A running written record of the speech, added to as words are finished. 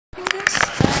Maybe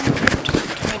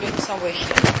it's somewhere here.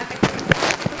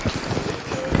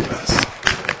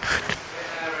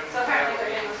 So apparently they're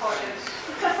getting recorded.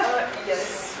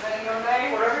 Yes. Your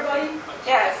name for everybody?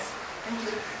 Yes. Thank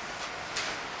you.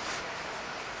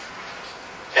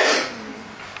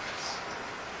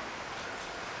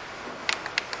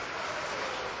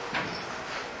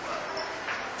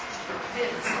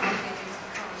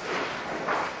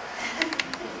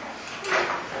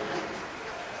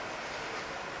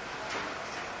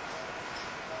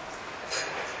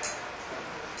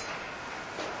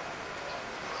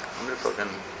 I wonder if I can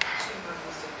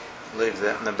leave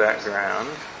that in the background,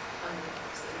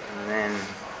 and then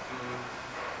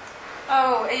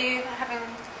Oh, are you having...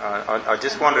 I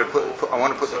just wanted to I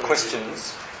want to put the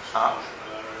questions up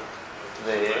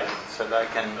there so they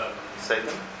can see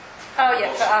them. Oh,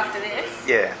 yeah, so after this?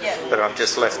 Yeah, Yeah. but I've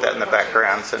just left that in the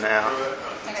background for now.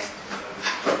 Okay.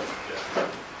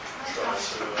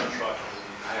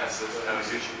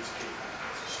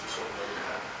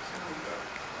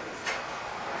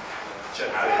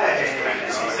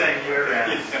 She's saying you're around.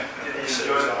 Did you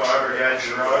enjoy the fire brigade's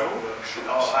arrival?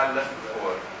 Oh, I left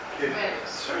before.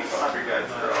 Three fire brigades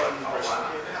arrived. Oh,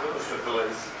 wow. What was the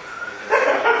police?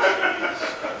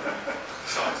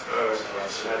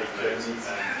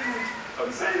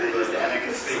 I'm saying they're just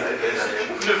anarchist things. They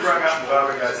just rung up the fire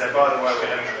brigade and said, by the way, we're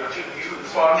having a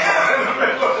fire in the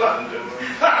middle of London.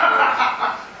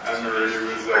 And Maria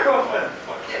was like,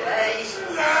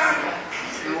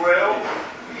 you well?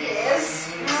 Yes.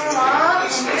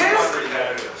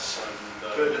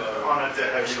 Good, honoured to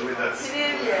have you with us.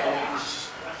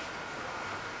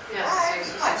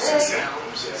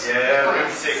 Yeah, we're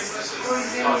in 6. This is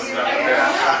nice stuff.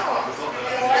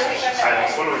 Alex,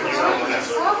 what do we do on this?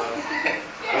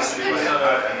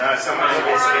 No, someone who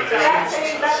is speaking. Yeah,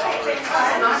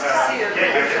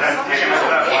 you can have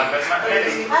that one, but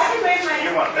maybe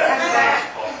you want that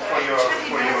for your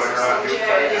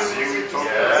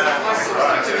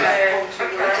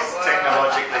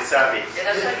technologically savvy.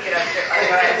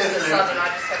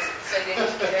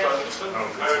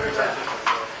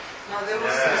 I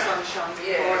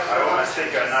almost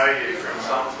think I know you from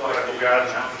Local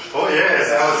Gardener. Oh yes,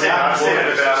 I've seen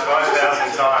it about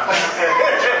 5,000 times.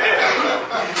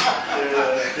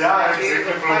 Yeah, I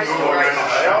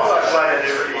play it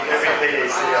every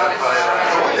PDC I play that.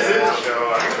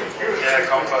 Yeah,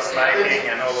 compost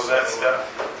making and all of that stuff.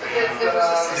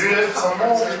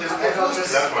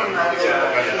 That one.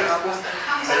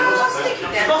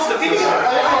 Lost the video.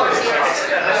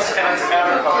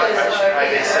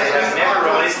 ABC has never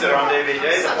released it on DVD,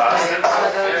 the bastard.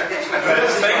 But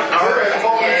it's been pirated.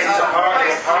 It's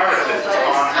pirated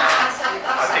on,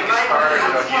 I think it's pirated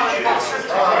on YouTube.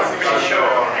 I'm pretty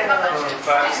sure.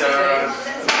 But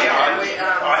yeah,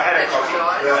 I had a copy,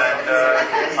 and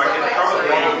I can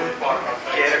probably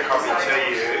get a copy to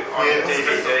you on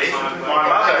DVD. My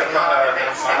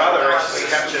mother actually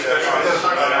captured it on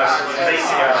a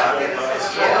VCR.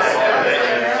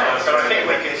 But I think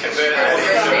we can convert that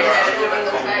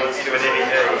into a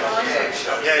DVD.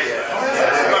 Yeah.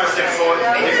 It's the most important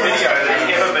video that's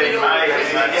ever been made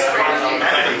in the history of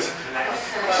humanity.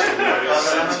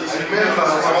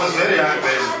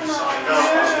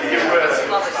 You were.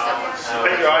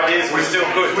 But your ideas were still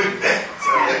good.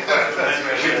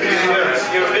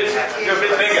 You're a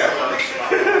bit bigger.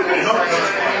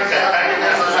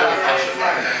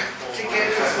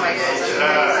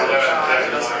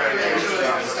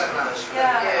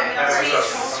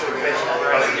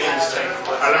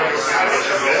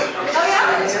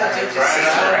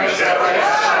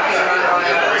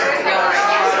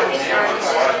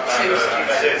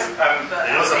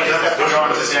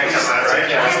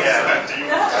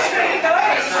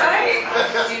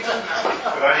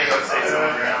 I've only got 6 on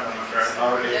the ground, I'm afraid.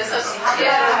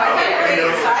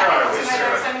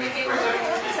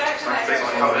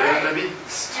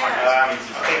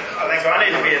 I think I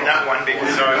need to be in that one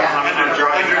because I'm in a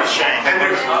dry machine.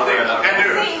 Andrew,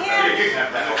 you can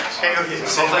have that.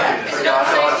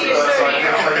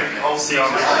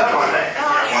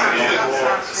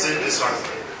 This one.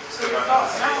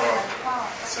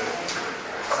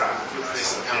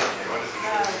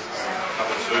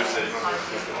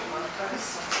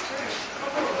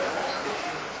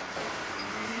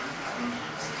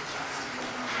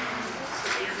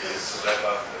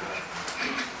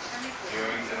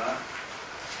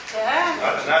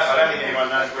 I don't think anyone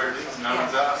knows where it is. No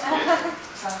one's asked yet.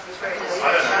 I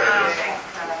don't know where it is.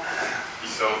 You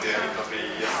sold the only copy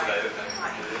yesterday, didn't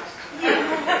you?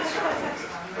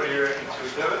 What do you reckon? Should we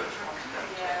do it?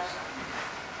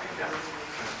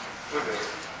 We'll do it.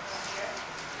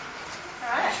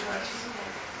 All right.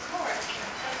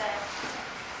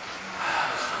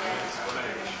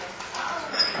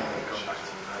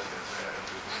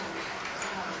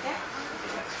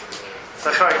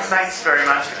 thanks very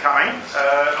much for coming.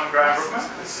 I'm Graham Bookman.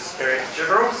 This is Terry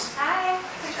Gibberals. Hi.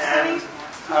 And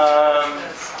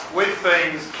we've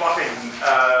been plotting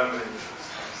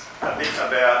a bit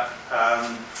about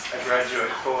a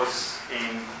graduate course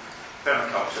in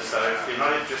permaculture. So if you're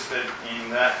not interested in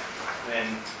that,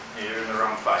 then you're in the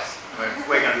wrong place.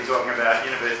 We're going to be talking about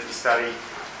university study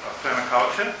of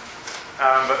permaculture.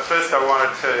 But first I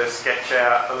wanted to sketch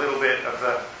out a little bit of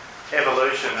the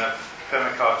evolution of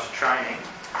permaculture training.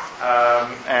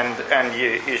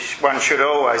 One should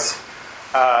always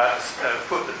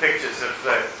put the pictures of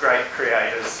the great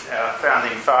creators, our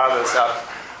founding fathers, up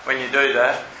when you do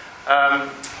that.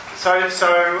 So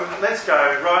let's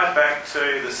go right back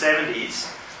to the 70s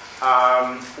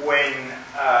when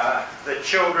the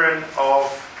children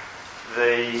of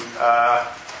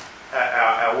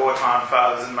our wartime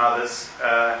fathers and mothers,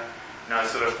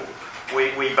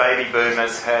 we baby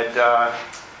boomers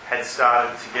had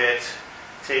started to get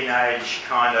teenage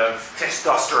kind of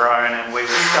testosterone, and we were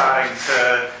starting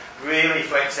to really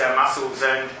flex our muscles,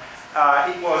 and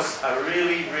it was a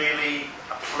really, really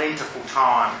plentiful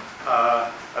time,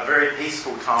 a very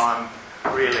peaceful time,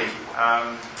 really,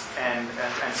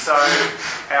 and so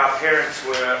our parents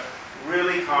were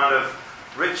really kind of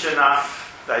rich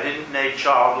enough. They didn't need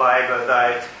child labour.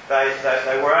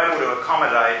 They were able to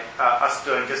accommodate us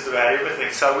doing just about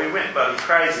everything. So we went bloody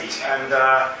crazy. And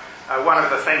one of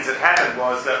the things that happened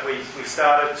was that we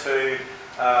started to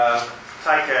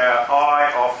take our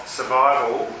eye off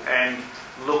survival and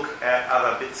look at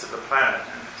other bits of the planet,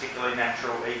 and particularly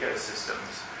natural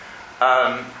ecosystems.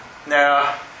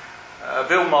 Now,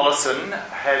 Bill Mollison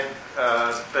had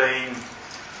been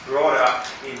brought up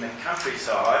in the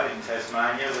countryside in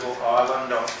Tasmania, a little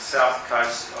island off the south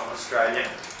coast of Australia,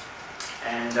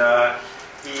 and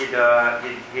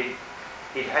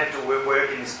he'd had to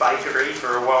work in this bakery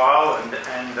for a while, and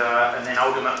then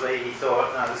ultimately he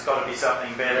thought, no, there's got to be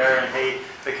something better, and he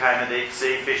became a deep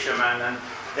sea fisherman, and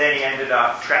then he ended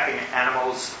up trapping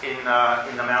animals in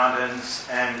the mountains,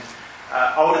 and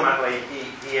ultimately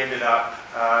he ended up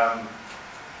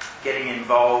getting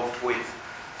involved with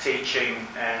teaching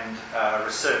and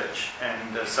research,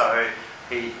 and so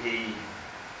he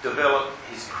developed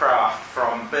his craft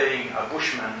from being a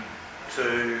bushman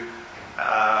to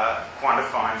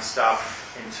quantifying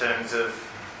stuff in terms of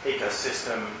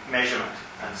ecosystem measurement,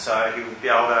 and so he would be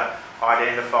able to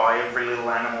identify every little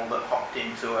animal that hopped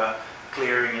into a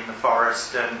clearing in the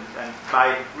forest, and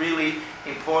made really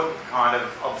important kind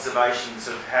of observations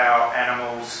of how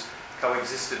animals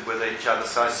coexisted with each other.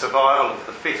 So survival of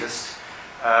the fittest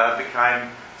became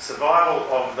survival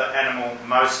of the animal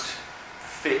most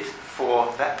fit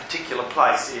for that particular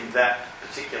place in that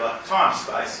particular time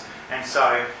space. And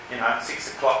so, at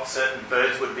 6 o'clock certain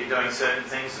birds would be doing certain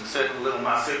things, and certain little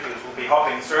marsupials would be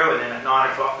hopping through, and then at 9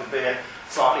 o'clock there'd be a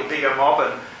slightly bigger mob.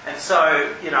 And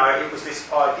so, it was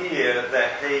this idea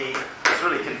that he was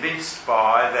really convinced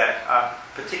by, that a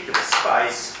particular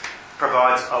space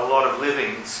provides a lot of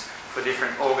livings for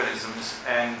different organisms,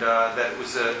 and that it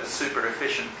was a super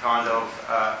efficient kind of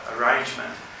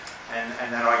arrangement,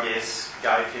 and that, I guess,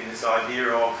 gave him this idea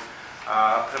of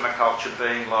permaculture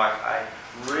being like a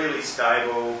really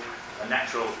stable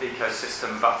natural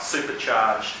ecosystem, but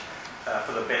supercharged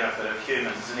for the benefit of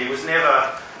humans. And he was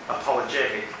never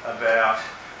apologetic about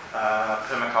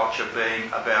permaculture being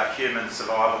about human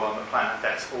survival on the planet.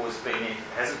 That's always been it. It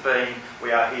hasn't been,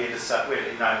 we are here to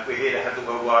we're here to have the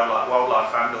World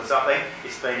Wildlife Fund or something.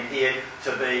 It's been here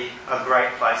to be a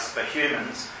great place for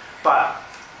humans. But,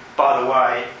 by the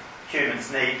way, humans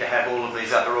need to have all of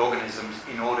these other organisms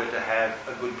in order to have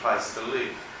a good place to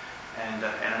live, and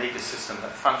an ecosystem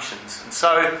that functions. And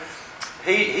so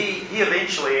he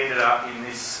eventually ended up in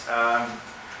this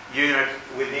unit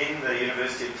within the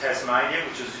University of Tasmania,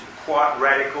 which was quite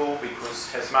radical, because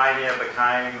Tasmania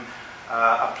became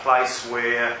a place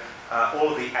where all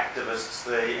of the activists,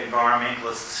 the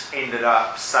environmentalists, ended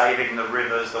up saving the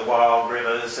rivers, the wild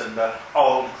rivers, and the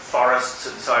old forests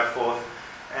and so forth.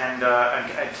 And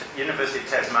University of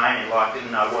Tasmania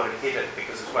didn't know what had hit it,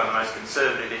 because it's one of the most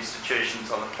conservative institutions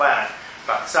on the planet.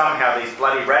 But somehow these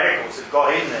bloody radicals had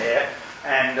got in there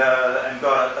and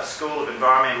got a school of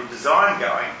environmental design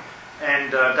going.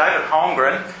 And David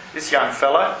Holmgren, this young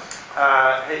fellow,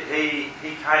 he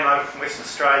came over from Western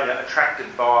Australia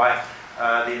attracted by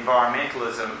the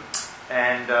environmentalism,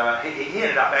 and he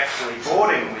ended up actually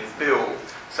boarding with Bill.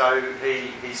 So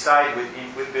he stayed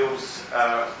with Bill's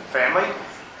family,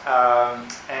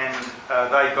 and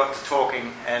they got to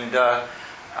talking, and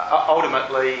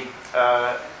ultimately,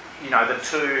 the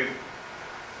two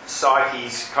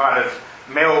psyches kind of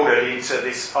melded into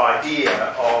this idea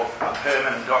of a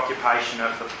permanent occupation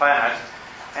of the planet,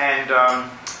 and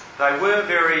they were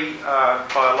very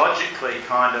biologically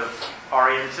kind of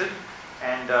oriented,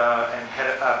 and had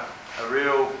a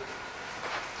real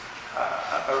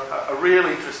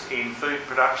interest in food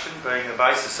production being the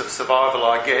basis of survival,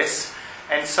 I guess.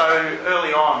 And so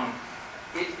early on,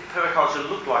 permaculture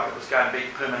looked like it was going to be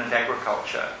permanent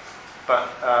agriculture, but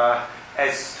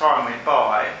as time went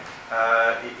by,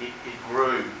 it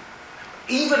grew.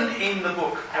 Even in the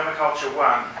book Permaculture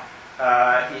 1,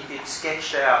 it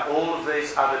sketched out all of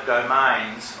these other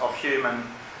domains of human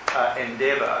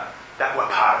endeavour that were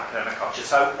part of permaculture.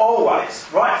 So always,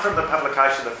 right from the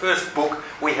publication of the first book,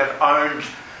 we have owned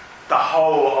the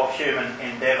whole of human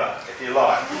endeavour, if you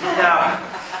like. Now,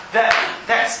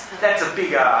 that's a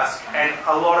big ask, and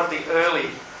a lot of the early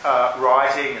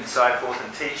writing and so forth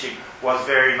and teaching was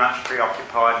very much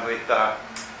preoccupied with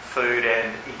food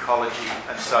and ecology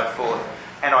and so forth.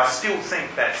 And I still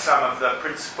think that some of the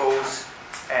principles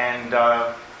and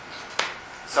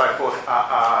so forth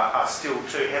are still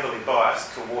too heavily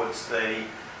biased towards the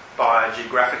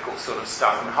biogeographical sort of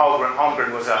stuff. And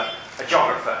Holmgren was a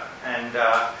geographer,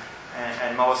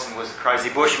 and Mollison was a crazy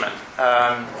bushman.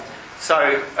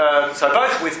 So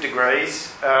both with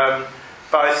degrees,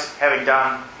 both having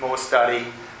done more study,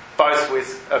 both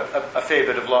with a fair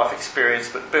bit of life experience.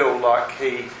 But Bill, like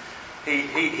he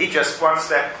just, once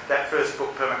that first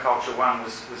book, Permaculture 1,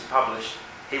 was published,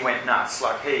 he went nuts.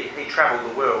 Like he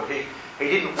travelled the world. He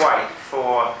didn't wait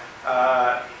for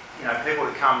people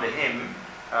to come to him.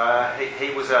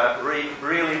 He was a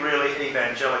really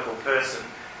evangelical person,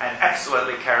 and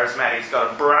absolutely charismatic. He's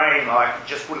got a brain like you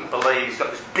just wouldn't believe. He's got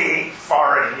this big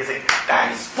forehead, and you think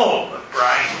that is full of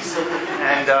brains.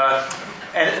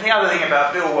 And the other thing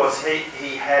about Bill was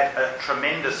he had a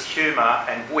tremendous humour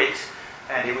and wit,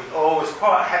 and he was always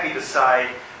quite happy to say,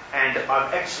 and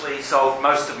I've actually solved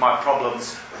most of my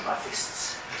problems with my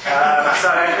fists. So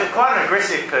he was quite an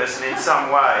aggressive person in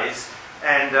some ways,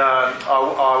 and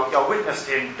I witnessed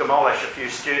him demolish a few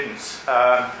students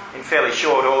in fairly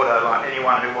short order. Like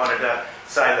anyone who wanted to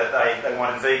say that they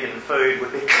wanted vegan food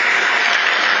would be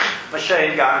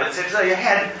machine gunned, etc. So you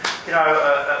had,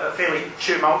 a fairly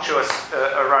tumultuous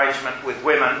arrangement with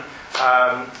women,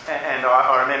 and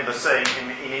I remember seeing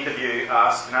him in interview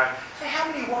ask, so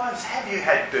how many wives have you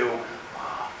had, Bill?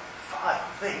 Oh, 5, I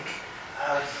think.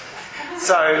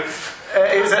 So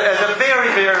he was a very,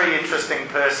 very interesting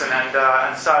person,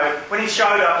 and so when he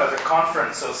showed up at a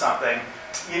conference or something,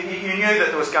 you knew that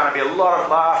there was going to be a lot of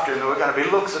laughter, and there were going to be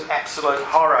looks of absolute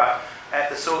horror at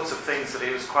the sorts of things that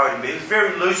he was quoting. But he was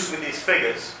very loose with his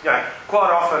figures.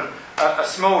 Quite often a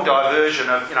small diversion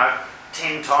of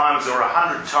 10 times or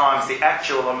 100 times the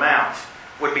actual amount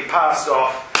would be passed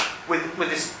off with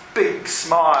this big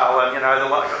smile, and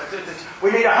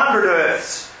we need 100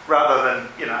 Earths rather than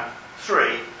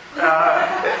 3.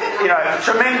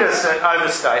 Tremendous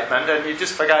overstatement, and you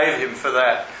just forgave him for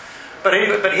that. But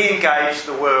he engaged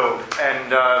the world,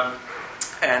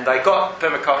 and they got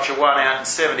Permaculture 1 out in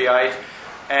 78,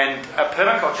 and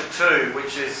Permaculture 2,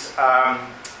 which is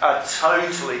a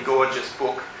totally gorgeous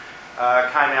book,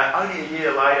 came out only a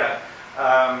year later,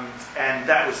 and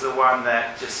that was the one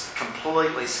that just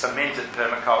completely cemented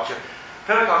permaculture.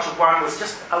 Permaculture 1 was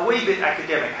just a wee bit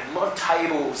academic, had a lot of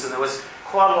tables, and there was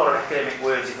quite a lot of academic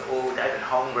words. You thought, David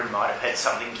Holmgren might have had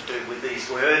something to do with these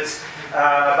words.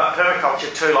 But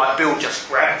Permaculture 2, like Bill just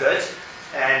grabbed it,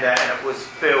 and it was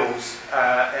Bill's,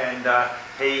 and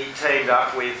he teamed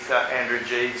up with Andrew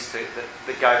Jeeves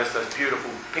that gave us those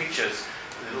beautiful pictures,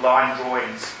 the line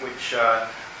drawings, which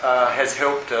has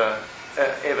helped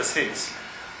ever since.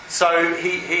 So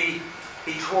he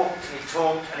talked,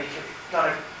 and he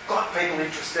kind of got people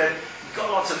interested, he got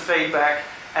lots of feedback,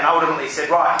 and ultimately said,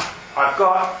 right, I've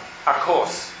got a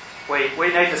course. We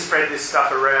need to spread this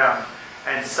stuff around.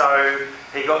 And so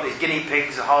he got these guinea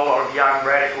pigs, a whole lot of young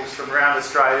radicals from around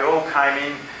Australia, all came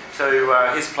in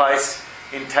to his place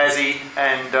in Tassie,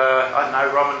 and I don't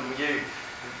know, Robin,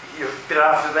 you're a bit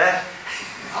after that?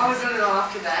 I was a little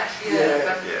after that,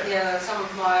 but some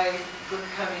of my good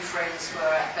Comey friends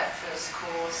were at that first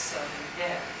course, and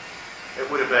It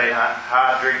would have been a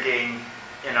hard drinking,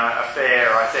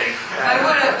 affair, I think. They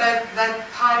would have, they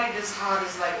partied as hard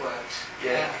as they worked.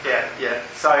 Yeah.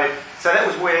 So that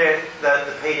was where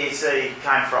the PDC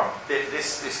came from.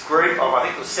 This group of, I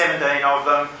think it was 17 of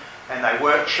them, and they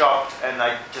workshopped, and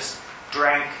they just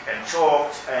drank and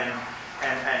talked, and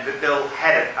Bill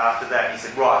had it after that. He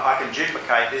said, right, I can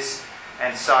duplicate this.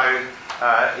 And so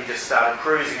he just started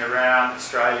cruising around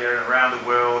Australia and around the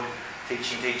world,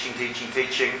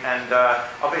 teaching, and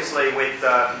obviously with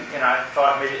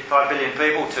 5 billion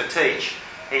people to teach,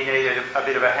 he needed a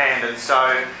bit of a hand, and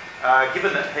so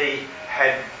given that he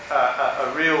had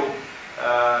a real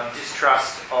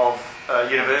distrust of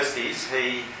universities,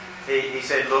 he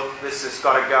said, look, this has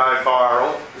got to go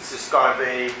viral, this has got to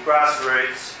be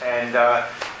grassroots, and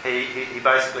he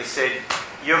basically said,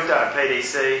 you've done a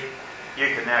PDC,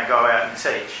 you can now go out and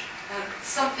teach.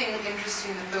 Something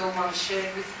interesting that Bill once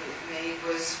shared with me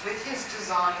was with his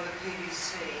design of the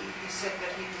PDC, he said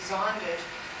that he designed it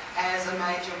as a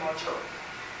major module,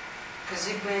 because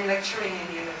he'd been lecturing in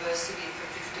university for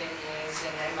 15 years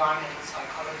in environmental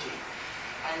psychology.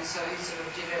 And so he sort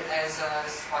of did it as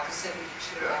like a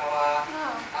 72-hour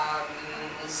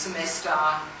semester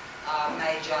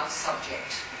major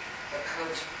subject that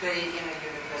could be in a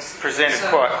university. Presented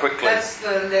quite quickly. That's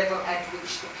the level at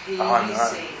which the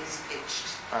PDC is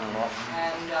pitched. And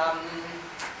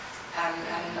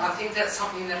I think that's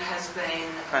something that has been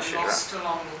lost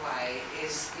along the way,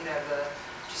 is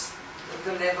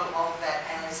the level of that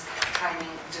as training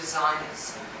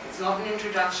designers. It's not an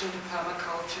introduction to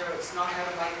permaculture, it's not how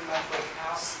to make a mud brick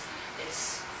house,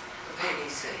 it's the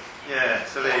PDC. Yeah,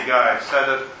 so there you go.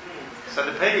 So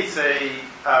the PDC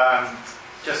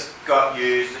just got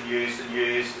used and used.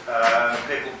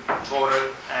 People bought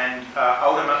it, and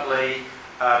ultimately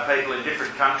people in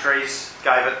different countries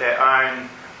gave it their own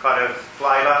kind of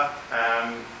flavour.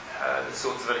 The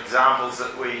sorts of examples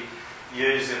that we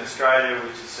use in Australia,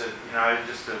 which is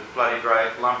just a bloody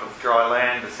great lump of dry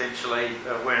land, essentially,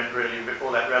 weren't really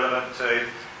all that relevant to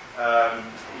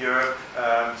Europe.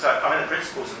 So I mean, the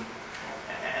principles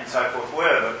and so forth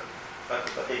were, but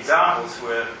the examples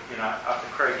were, up the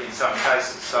creek in some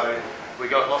cases. So we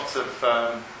got lots of. We've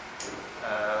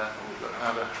got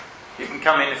another. You can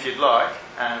come in if you'd like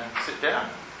and sit down.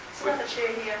 There's another chair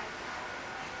here.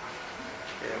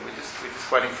 Yeah, we're just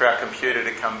waiting for our computer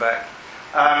to come back.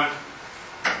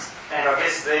 And I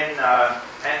guess then, and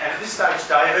at this stage,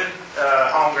 David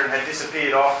Holmgren had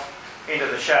disappeared off into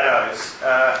the shadows.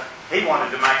 He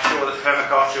wanted to make sure that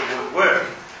permaculture would work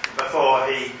before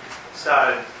he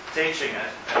started teaching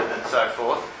it and so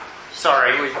forth.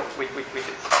 Sorry,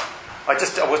 I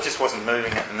just wasn't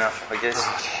moving it enough, I guess.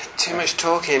 Oh, too much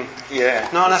talking. Yeah.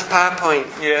 Not enough PowerPoint.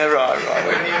 Yeah, right.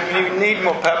 We need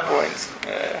more PowerPoints.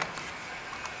 Yeah.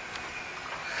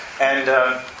 And do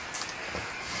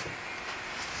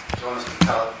you want to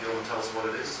tell us what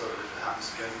it is, so that if it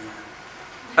happens again?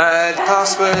 The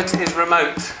password is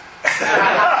remote.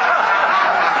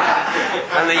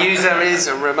 And the user is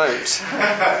a remote.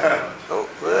 Oh,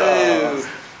 whoa.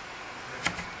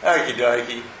 Okie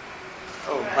dokie.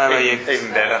 Oh, where are you?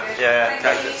 Even better. Yeah,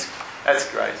 that's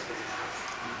great.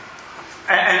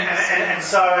 And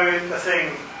so the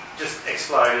thing just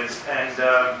exploded, and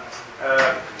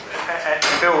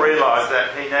Bill realised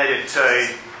that he needed to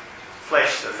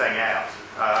flesh the thing out.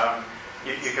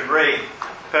 You can read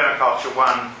Permaculture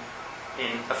 1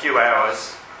 in a few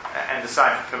hours, and the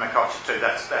same for Permaculture 2.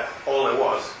 That's all there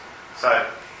was. So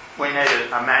we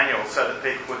needed a manual so that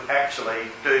people could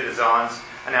actually do designs,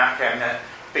 and out came that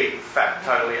big, fat,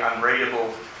 totally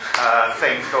unreadable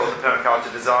thing called the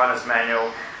Permaculture Designer's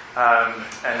Manual,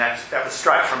 and that was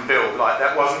straight from Bill. Like,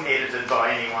 that wasn't edited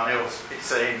by anyone else, it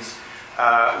seems.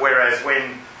 Whereas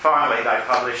when finally they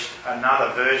published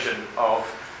another version of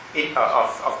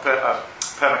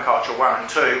Permaculture 1 and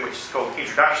 2, which is called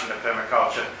Introduction to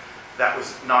Permaculture, that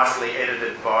was nicely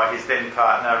edited by his then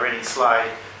partner, Rennie Slade,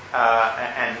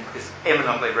 and is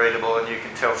eminently readable, and you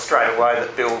can tell straight away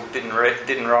that Bill didn't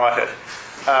write it.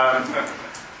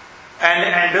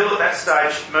 And Bill at that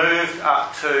stage moved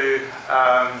up to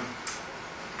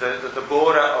the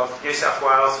border of New South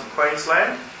Wales and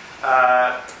Queensland.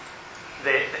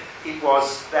 It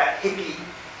was that hippie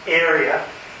area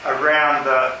around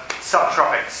the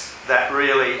subtropics that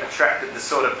really attracted the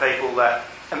sort of people that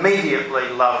immediately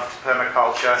loved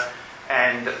permaculture,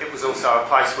 and it was also a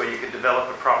place where you could develop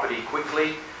a property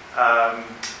quickly.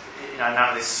 None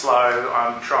of this slow,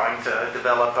 I'm trying to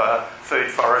develop a food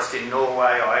forest in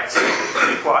Norway, I expect it to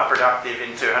be quite productive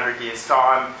in 200 years'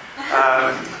 time.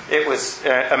 It was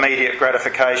immediate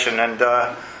gratification, and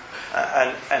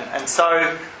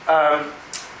so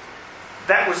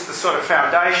that was the sort of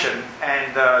foundation,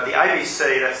 and the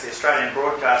ABC, that's the Australian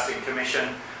Broadcasting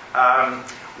Commission,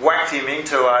 whacked him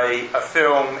into a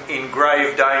film in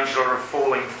grave danger of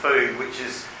falling food, which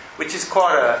is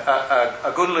quite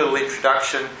a good little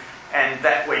introduction, and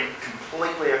that went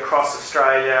completely across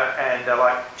Australia, and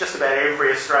like just about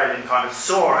every Australian kind of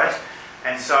saw it,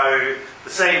 and so the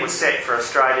scene was set for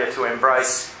Australia to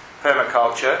embrace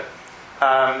permaculture,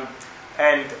 and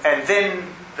then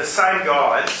the same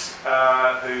guys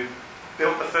who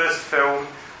built the first film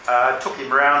took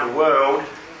him around the world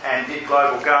and did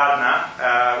Global Gardener,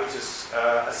 which is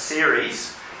a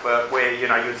series where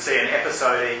you'd see an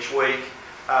episode each week,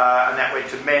 and that went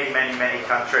to many, many, many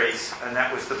countries, and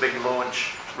that was the big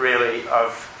launch, really,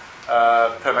 of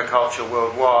permaculture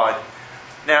worldwide.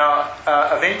 Now,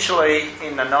 eventually,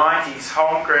 in the 90s,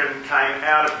 Holmgren came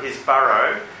out of his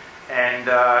burrow and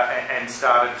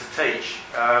started to teach.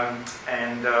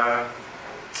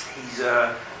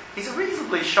 He's a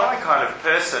reasonably shy kind of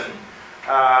person,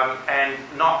 and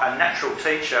not a natural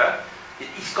teacher.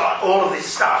 He's got all of this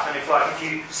stuff, and if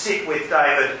you sit with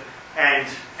David and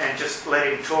just let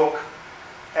him talk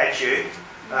at you,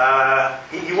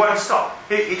 he won't stop.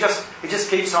 He just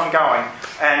keeps on going,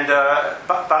 and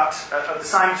but at the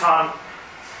same time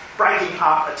breaking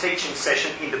up a teaching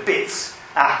session into bits.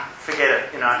 Forget it.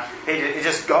 He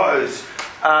just goes.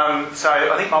 So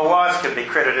I think my wives can be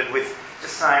credited with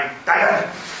just saying, David,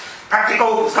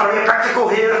 practical. It's got to be practical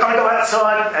here. It's got to go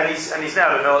outside, and he's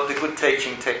now developed a good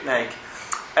teaching technique,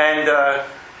 and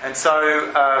so.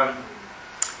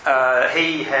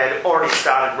 He had already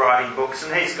started writing books,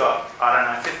 and he's got,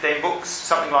 15 books,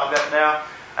 something like that now,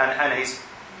 and he's,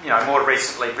 more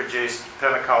recently produced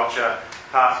Permaculture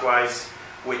Pathways,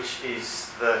 which is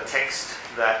the text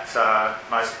that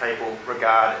most people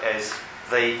regard as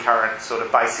the current sort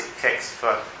of basic text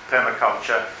for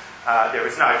permaculture. There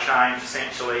is no change,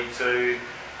 essentially, to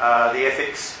the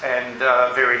ethics, and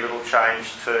very little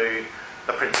change to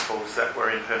the principles that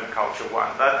were in Permaculture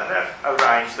 1. They've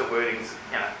arranged the wordings,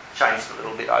 changed a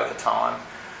little bit over time.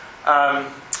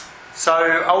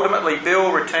 So ultimately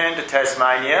Bill returned to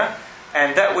Tasmania,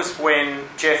 and that was when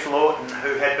Jeff Lawton,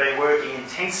 who had been working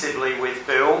intensively with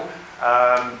Bill,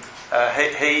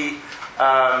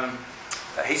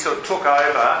 he sort of took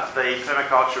over the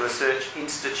Permaculture Research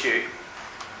Institute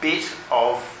bit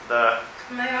of the...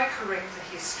 May I correct the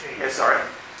history? Yeah, sorry.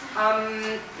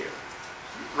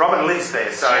 Robin lives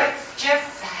there, so...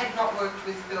 Jeff had not worked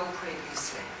with Bill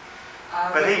previously.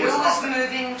 But when he was Bill was often...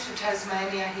 moving to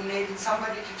Tasmania, he needed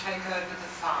somebody to take over the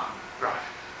farm. Right.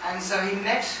 And so he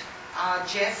met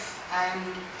Jeff,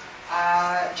 and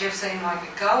Jeff seemed like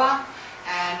a goer,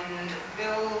 and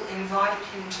Bill invited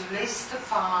him to lease the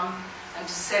farm and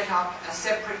to set up a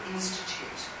separate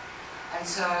institute. And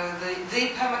so the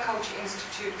Permaculture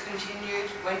Institute continued,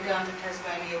 went down to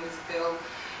Tasmania with Bill,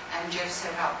 and Jeff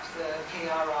set up the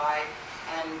PRI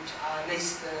and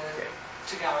leased the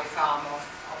Tagari farm off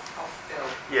Bill.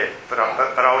 Yeah, but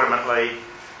ultimately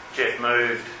Jeff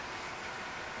moved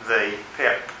the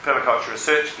Permaculture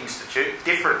Research Institute,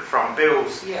 different from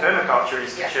Bill's Permaculture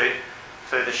Institute,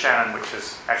 to the Shannon, which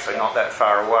is actually not that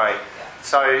far away.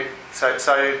 So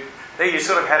there you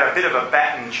sort of had a bit of a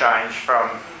baton change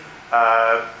from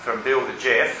Bill to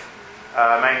Jeff.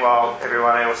 Meanwhile,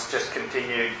 everyone else just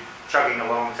continued chugging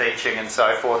along, teaching and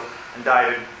so forth, and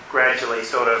David gradually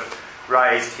sort of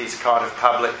raised his kind of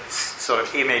public sort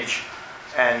of image,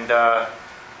 and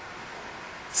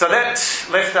so that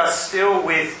left us still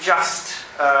with just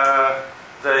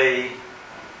the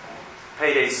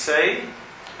PDC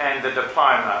and the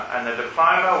diploma, and the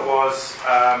diploma was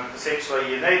essentially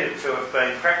you needed to have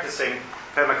been practicing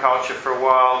permaculture for a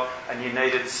while, and you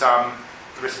needed some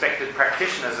respected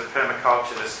practitioners of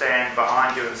permaculture to stand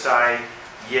behind you and say,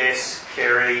 yes,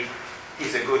 Kerry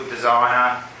is a good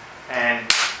designer, and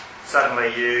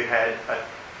suddenly you had a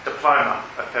diploma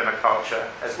of permaculture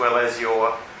as well as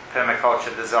your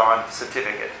permaculture design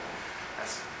certificate.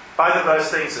 Both of those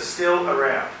things are still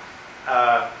around.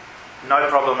 No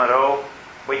problem at all.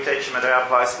 We teach them at our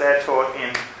place. They're taught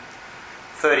in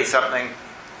 30-something,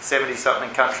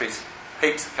 70-something countries,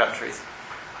 heaps of countries.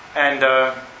 And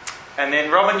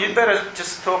then, Robin, you'd better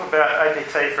just talk about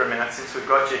APT for a minute since we've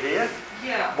got you here.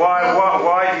 Yeah.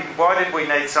 Why did we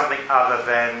need something other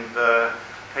than the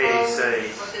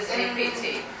PDC? What is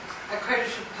APT?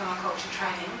 Accredited Permaculture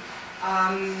Training.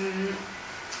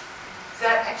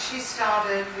 That actually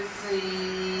started with the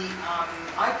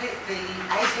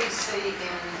APC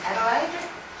in Adelaide.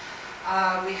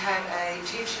 We had a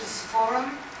teachers'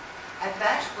 forum at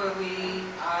that where we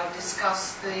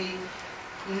discussed the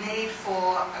need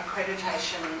for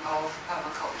accreditation of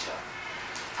permaculture.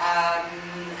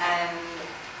 And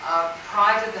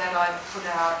prior to that, I put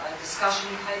out a discussion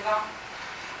paper.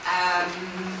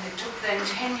 It took then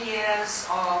 10 years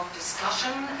of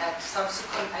discussion at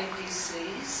subsequent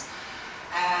APCs.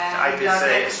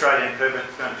 APC, Australian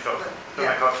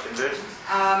Permaculture Conference.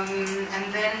 And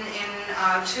then in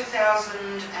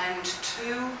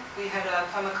 2002, we had a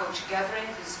permaculture gathering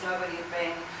because nobody had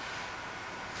been.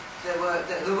 There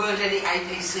weren't any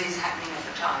APCs happening at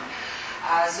the time.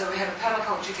 So we had a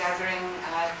permaculture gathering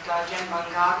at Jenbun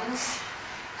Gardens,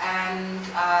 and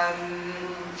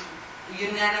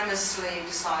unanimously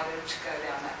decided to go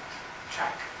down that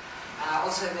track.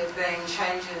 Also, there've been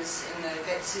changes in the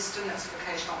VET system, that's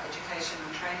Vocational Education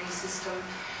and Training System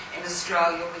in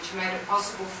Australia, which made it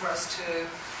possible for us to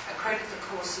accredit the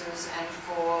courses and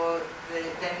for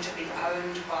them to be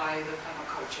owned by the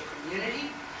permaculture community.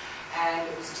 And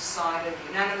it was decided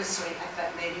unanimously at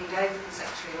that meeting, David was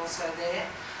actually also there,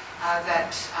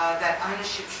 that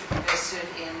ownership should be vested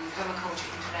in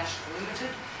Permaculture International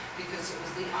Limited, because it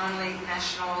was the only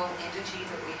national entity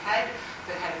that we had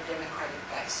that had a democratic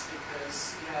base,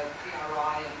 because, you know,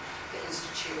 PRI and the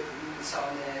Institute and so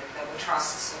on, they were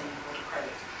trusts and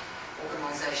autocratic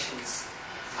organisations.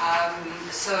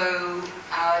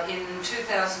 In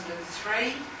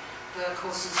 2003, the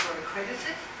courses were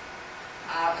accredited,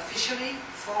 officially,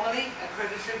 formally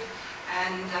accredited,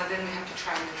 and then we had to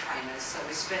train the trainers. So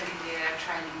we spent a year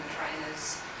training the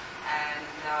trainers, and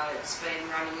it's been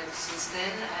running ever since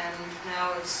then, and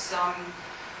now it's,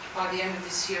 by the end of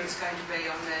this year, it's going to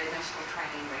be on the National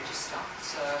Training Register.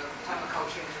 So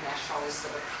Permaculture International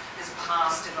has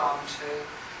passed it on to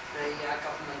the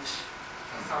government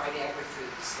authority,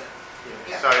 Agri-Foods.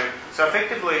 Yeah. So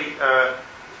effectively,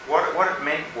 what it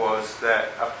meant was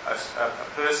that a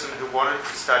person who wanted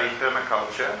to study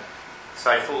permaculture,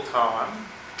 say full-time,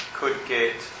 could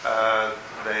get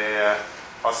their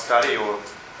study or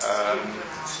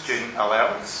student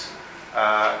allowance,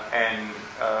 and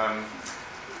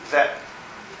that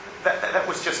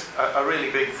was just a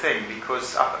really big thing,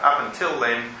 because up until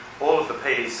then, all of the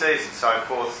PDCs and so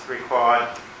forth required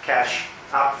cash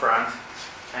up front,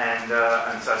 and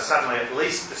so suddenly at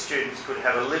least the students could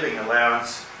have a living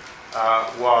allowance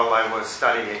while they were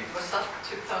studying. Was that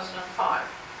 2005?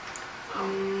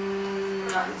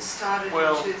 No, it started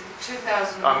Well, in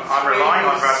 2003. I'm relying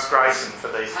on Russ Grayson for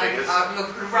these figures.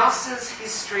 Look, Russ's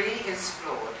history is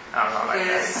flawed. Oh, right,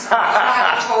 okay. I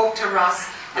have to talk to Russ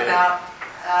Yeah. about.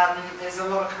 There's a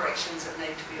lot of corrections that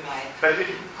need to be made. But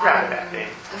round about then.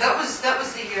 That was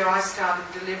the year I started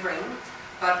delivering,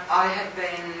 but I had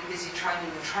been busy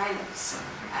training the trainers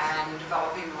and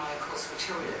developing my course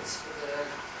materials for the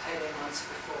 18 months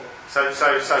before. So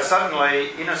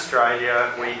suddenly in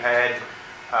Australia we had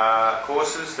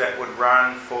courses that would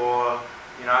run for,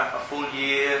 you know, a full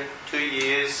year, 2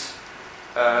 years,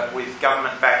 with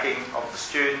government backing of the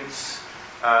students.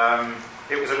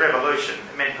 It was a revolution.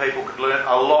 It meant people could learn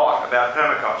a lot about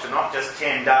permaculture, not just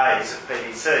 10 days at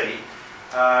PDC,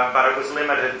 but it was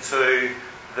limited to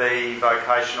the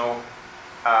vocational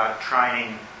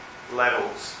training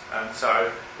levels. And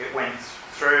so it went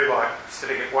through like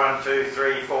certificate 1, 2,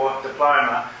 3, 4,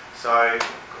 diploma. So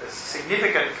a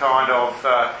significant kind of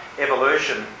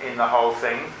evolution in the whole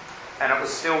thing. And it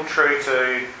was still true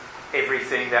to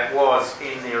everything that was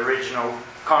in the original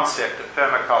concept of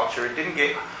permaculture. It didn't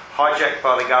get hijacked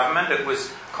by the government. It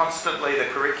was constantly, the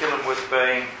curriculum was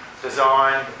being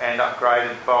designed and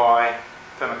upgraded by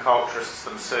permaculturists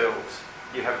themselves.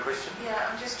 You have a question? Yeah,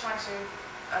 I'm just trying to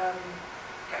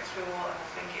get through all, and I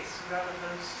think it's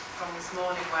relevant from this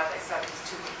morning where they said it's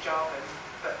too much jargon,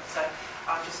 but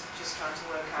I'm just trying to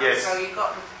work out. Yes. So you've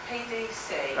got the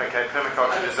PDC. Okay,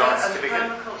 Permaculture Design Certificate.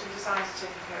 And the Permaculture Design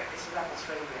Certificate is a level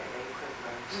 3 really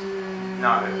equivalent.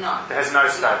 No, it has no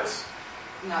status.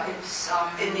 No, it's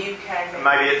In the UK.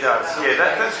 Maybe it does. Yeah,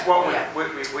 that's what we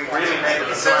really need to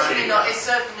It's design.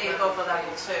 certainly above a level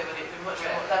 2, and it'd be much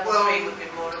more. Level 3 would be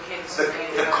more akin to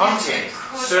The content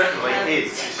certainly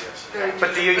is.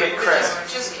 But do you get credit?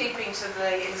 Just keeping to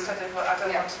the, instead of, I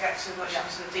don't want to get too much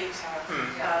into the detail.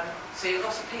 So you've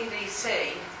got a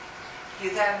PDC, you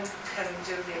then can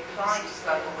do the applied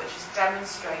level, which is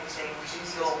demonstrating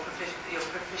your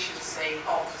proficiency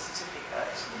of the certificate.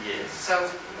 Yes. So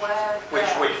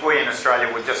Which we in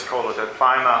Australia would just call a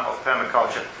diploma of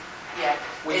permaculture. Yeah.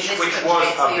 Which In this was country, a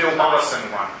it's the Bill applied.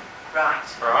 Mollison one. Right.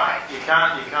 Right. You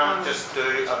can't just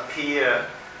do a peer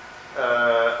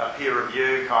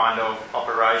review kind of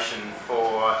operation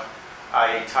for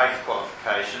a TAFE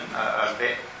qualification, a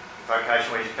VET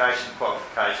vocational education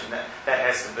qualification. That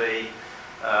has to be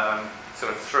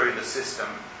sort of through the system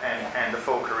and the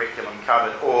full curriculum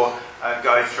covered, or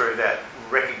go through that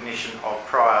recognition of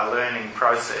prior learning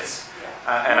process.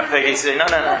 And a PDC. No.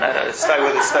 Stay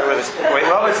with us. We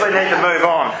obviously need to move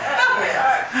on.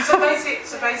 So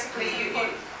basically,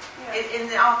 in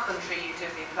our country, you do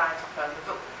the applied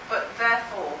diploma, but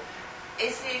therefore,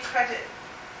 is the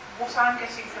what I'm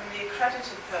getting from the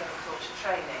accredited permaculture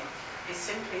training is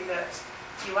simply that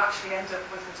you actually end up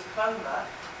with a diploma.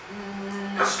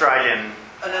 Australian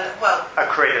well,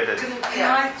 accredited.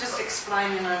 Can I just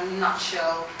explain in a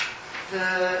nutshell?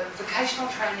 The vocational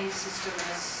training system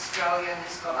in Australia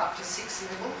has got up to 6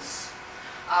 levels.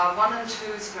 1 and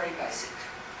 2 is very basic.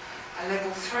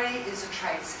 Level 3 is a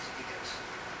trade certificate.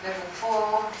 Level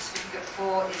 4, certificate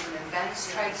 4 is an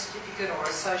advanced trade certificate or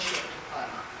associate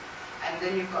diploma. And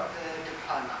then you've got the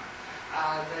diploma.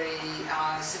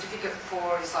 The certificate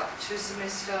 4 is like a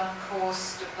 2-semester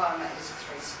course. Diploma is a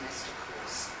 3-semester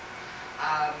course.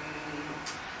 And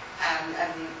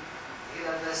you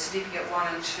know, the certificate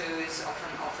 1 and 2 is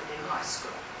often offered in high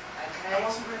school. Okay. I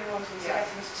wasn't really wanting to get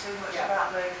into too much Yeah.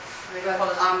 about the But,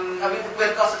 policy. I mean,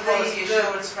 we've got the policy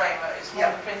assurance framework, it's more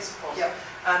Yeah. the principles. Yeah.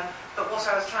 But what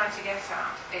I was trying to get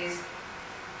at is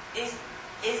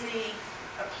the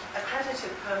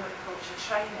accredited permaculture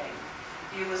training,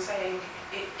 you were saying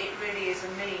it really is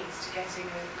a means to getting,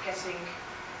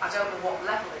 I don't know what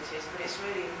level it is, but it's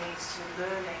really a means to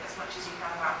learning as much as you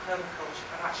can about permaculture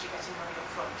and actually getting money up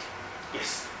front.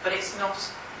 Yes. But it's not,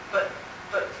 but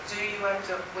do you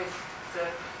end up with the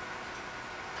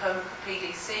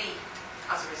PDC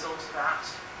as a result of that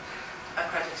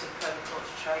accredited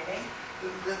permaculture training?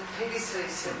 The PDC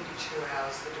is 72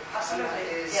 hours, the diploma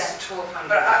Absolutely, is yeah. 1,200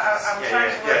 But hours. I'm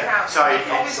trying to work out. So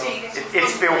obviously you get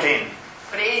it's built in.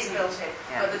 But it is built in.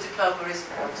 Yeah. But the diploma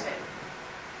isn't built in.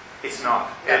 It's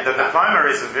not. Yeah. The diploma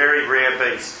is a very rare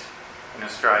beast in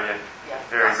Australia. Yeah.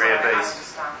 Very That's rare what I beast.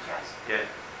 understand, yes. Yeah.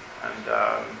 And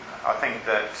I think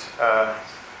that,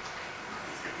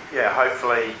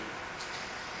 hopefully,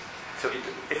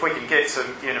 if we can get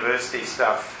some university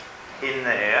stuff in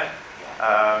there,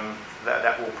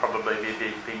 that will probably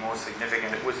be more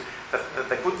significant. It was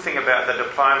the good thing about the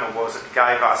diploma was it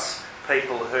gave us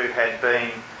people who had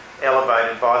been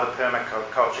elevated by the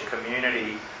permaculture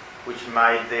community, which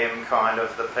made them kind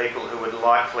of the people who would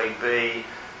likely be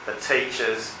the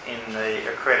teachers in the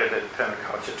accredited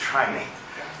permaculture training.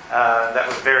 That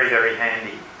was very, very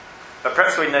handy. But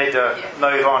perhaps we need to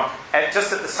move on.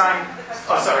 Just at the same...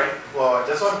 Oh, sorry. Well, I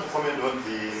just want to comment on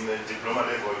the diploma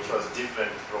level, which was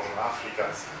different from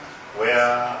Africa,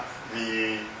 where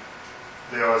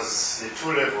there was the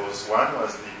 2 levels. One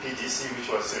was the PDC, which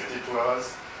was 72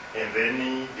 hours, and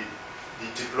then the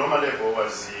diploma level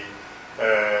was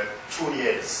the 2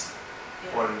 years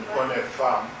on a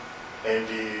farm, and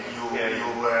you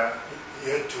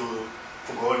had to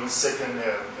go on certain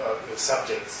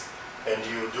subjects, and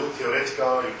you do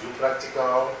theoretical, you do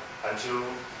practical until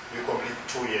you complete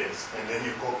 2 years, and then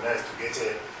you cognize to get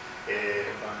a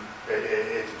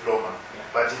diploma. Yeah.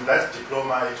 But in that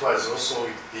diploma, it was also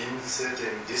within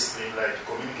certain discipline like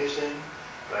communication,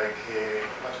 like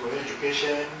particular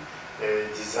education,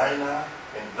 designer,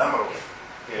 and number of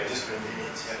discipline in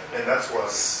it. Yeah. And that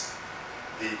was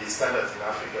the standards in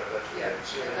Africa that we had.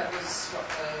 That was what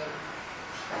the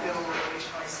bill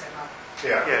originally set up.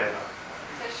 Yeah.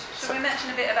 So should we mention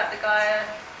a bit about the Gaia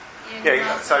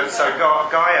Yeah, so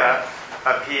Gaia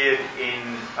appeared in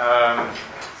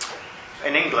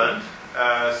England,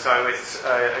 so it's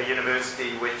a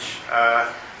university which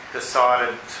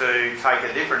decided to take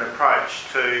a different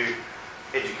approach to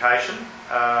education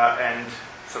and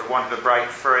sort of wanted to break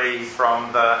free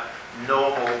from the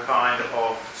normal kind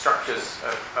of structures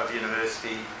of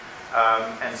university,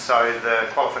 and so the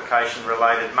qualification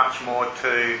related much more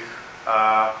to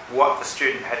what the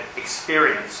student had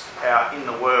experienced out in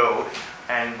the world,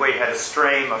 and we had a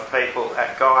stream of people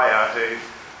at Gaia who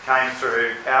came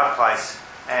through our place,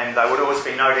 and they would always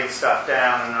be noting stuff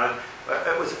down, and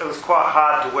it was quite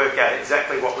hard to work out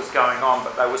exactly what was going on,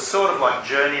 but they were sort of like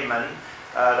journeymen.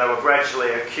 They were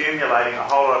gradually accumulating a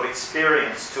whole lot of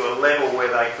experience to a level where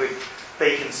they could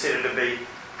be considered to be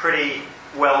pretty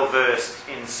well versed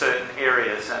in certain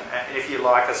areas, and if you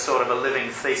like, a sort of a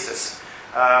living thesis.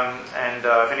 And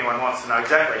if anyone wants to know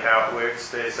exactly how it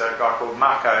works, there's a guy called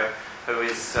Marco who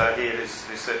is here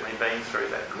who's certainly been through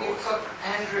that course. You've got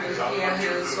Andrew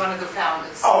here, who's one of the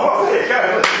founders. Oh, well, there you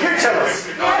go. You tell us.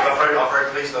 I'm very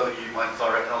pleased though that you might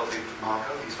direct other people to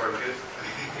Marco. He's very good.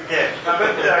 Yeah. No,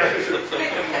 but,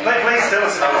 please tell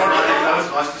us about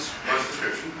it. Nice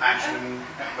description. Action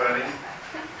learning,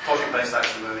 project-based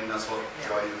action learning. That's what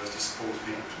Gaia University supports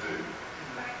people to do.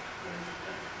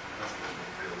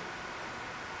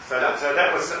 So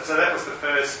that was the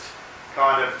first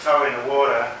kind of toe in the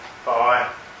water by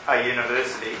a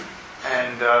university,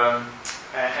 and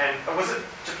was it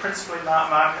principally a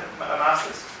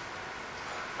master's?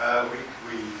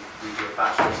 We do a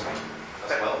bachelor's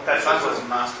as well. Bachelor's and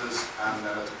masters, and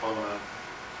then a diploma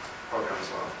program as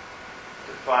well.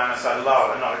 Diploma, so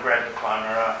lower, not a grad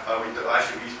diploma.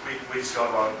 We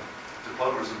describe our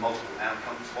diploma as a multiple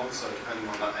outcomes one, so depending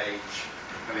on that age,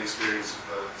 and the experience of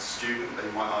the student. They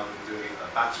might either be doing it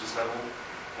at a bachelor's level,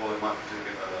 or they might be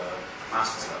doing it at a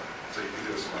master's level. So you can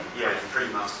do it as like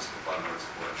pre-master's diploma, as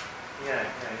it were. Yeah.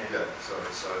 So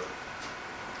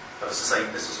but it's the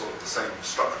same. This is sort of the same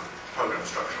structure, program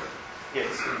structure.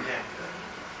 Yes. Yeah.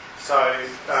 So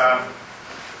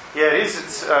it is.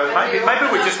 It's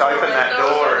maybe we just open that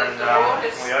door and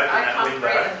we open that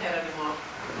window.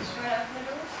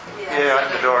 Yeah,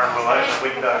 open the door and we'll open the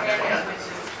window.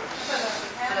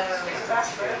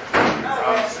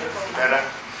 Better.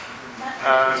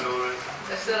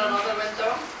 Is there another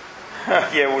window?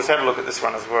 Yeah, we'll just have a look at this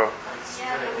one as well.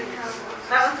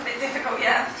 That one's a bit difficult,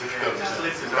 yeah. Difficult.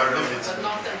 But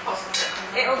not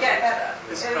impossible. It'll get better.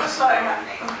 It's slow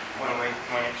happening. When we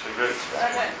actually reach.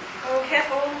 Oh,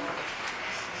 careful.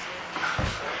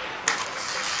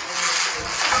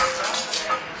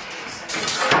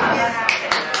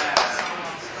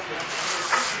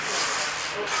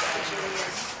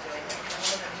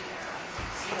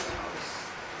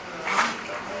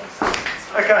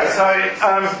 Okay, so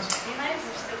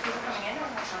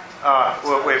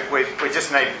well, we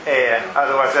just need air,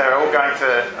 otherwise they're all going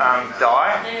to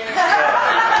die.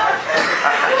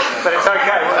 But it's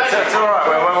okay, it's all right,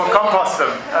 we'll compost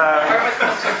them.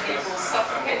 Permaculture people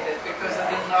suffocated because they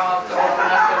didn't know how to open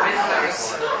up the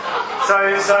windows.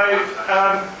 So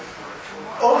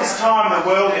all this time the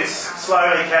world is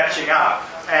slowly catching up,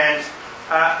 and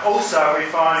also we're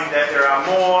finding that there are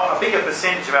a bigger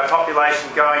percentage of our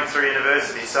population going through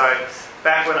university. So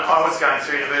back when I was going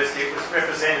through university, it was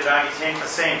represented only 10%,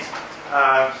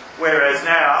 whereas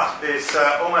now there's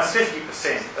almost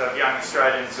 50% of young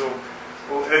Australians who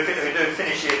do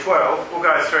finish year 12 will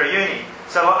go through uni.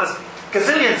 So there's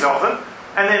gazillions of them,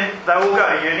 and then they will go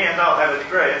to uni and they'll have a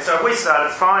degree. And so we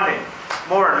started finding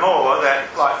more and more that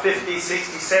like 50,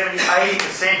 60, 70,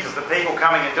 80% of the people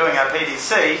coming and doing our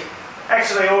PDC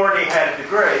actually already had a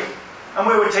degree, and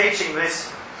we were teaching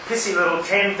this pissy little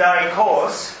 10-day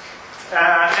course,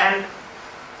 and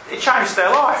it changed their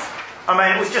life. I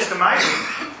mean, it was just amazing.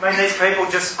 I mean, these people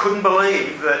just couldn't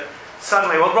believe that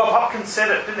suddenly, well, Rob Hopkins said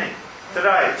it, didn't he,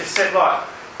 today? He just said, like,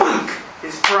 boom,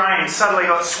 his brain suddenly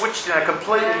got switched in a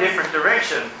completely different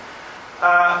direction.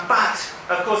 But,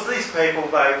 of course, these people,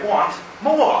 they want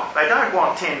more. They don't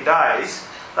want 10 days.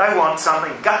 They want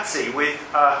something gutsy with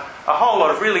a whole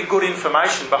lot of really good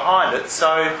information behind it.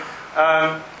 So,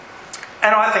 and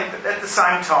I think that at the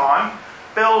same time,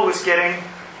 Bill was getting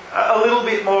a little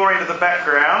bit more into the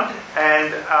background,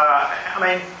 and I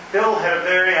mean, Bill had a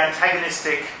very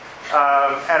antagonistic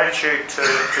attitude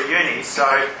to uni. So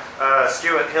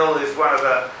Stuart Hill is one of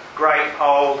the great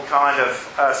old kind of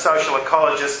social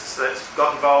ecologists that's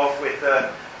got involved with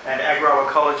and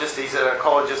agroecologist. He's an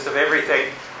ecologist of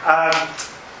everything.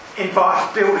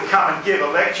 Invited Bill to come and give a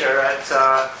lecture at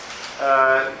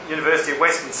University of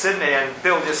Western Sydney, and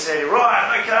Bill just said,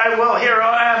 right, okay, well, here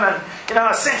I am, and,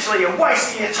 essentially you're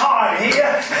wasting your time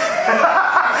here.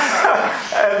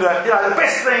 And, the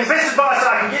best advice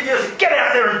I can give you is get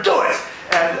out there and do it.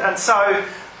 And so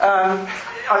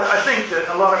I think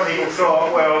that a lot of people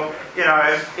thought, well,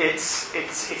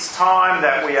 it's time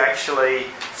that we actually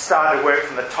start to work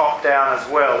from the top down as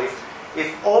well.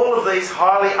 If all of these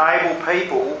highly able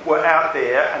people were out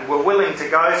there and were willing to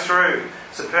go through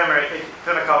some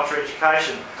permaculture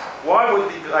education, why would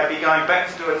they be going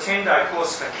back to do a 10-day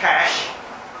course for cash?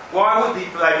 Why would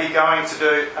they be going to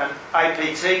do an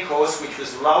APT course, which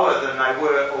was lower than they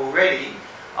were already?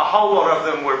 A whole lot of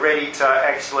them were ready to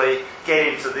actually get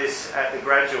into this at the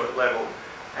graduate level.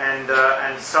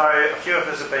 And so a few of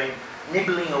us have been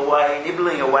nibbling away,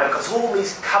 because all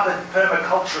these cupboard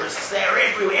permaculturists, they're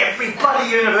everywhere. Every bloody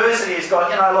university has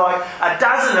got, like a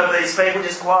dozen of these people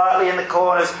just quietly in the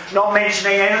corners, not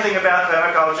mentioning anything about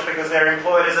permaculture because they're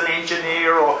employed as an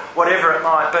engineer or whatever it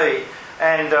might be.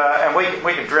 And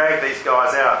we can drag these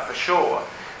guys out for sure.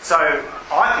 So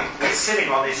I think we're sitting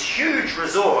on this huge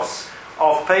resource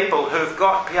of people who've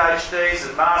got PhDs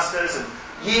and masters and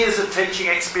years of teaching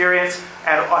experience,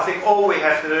 and I think all we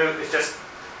have to do is just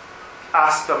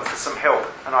ask them for some help,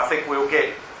 and I think we'll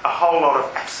get a whole lot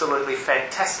of absolutely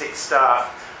fantastic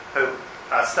staff who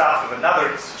are staff of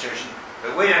another institution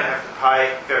who we don't have to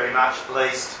pay very much at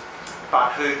least,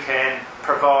 but who can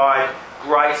provide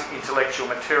great intellectual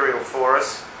material for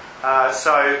us.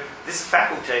 So this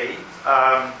faculty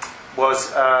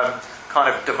was kind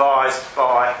of devised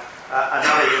by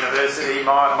another university.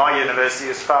 My university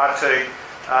is far too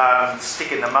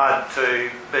stick in the mud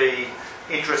to be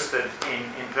interested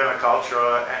in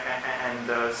permaculture,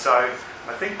 and so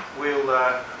I think we'll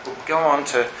go on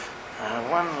to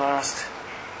one last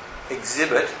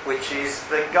exhibit, which is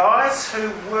the guys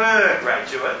who were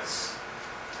graduates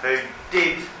who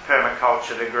did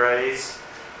permaculture degrees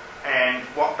and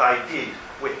what they did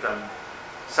with them.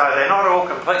 So they're not all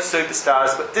complete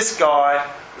superstars, but this guy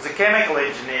was a chemical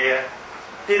engineer,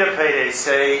 did a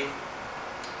PDC.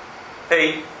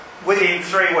 He, within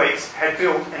 3 weeks, had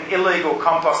built an illegal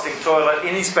composting toilet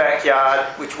in his backyard,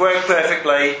 which worked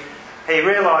perfectly. He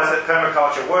realised that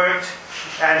permaculture worked,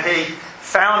 and he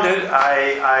founded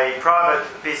a private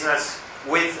business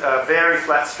with a very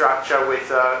flat structure,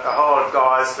 with a whole lot of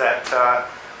guys that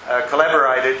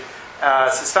collaborated.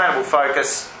 Sustainable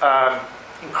focus,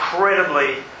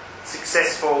 incredibly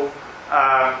successful,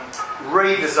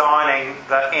 redesigning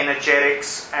the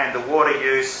energetics and the water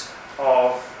use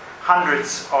of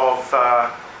hundreds of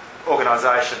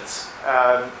organisations,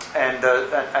 and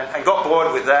got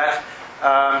bored with that.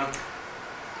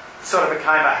 Sort of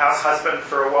became a house husband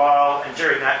for a while, and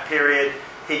during that period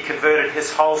he converted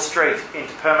his whole street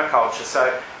into permaculture.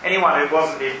 So anyone who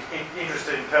wasn't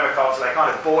interested in permaculture, they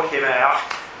kind of bought him out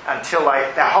until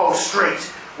their whole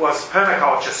street was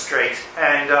permaculture street,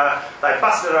 and they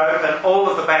busted open all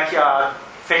of the backyard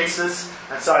fences,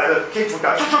 and so the kids would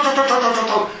go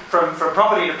from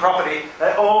property to property.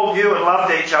 They all knew and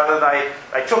loved each other. They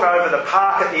took over the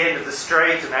park at the end of the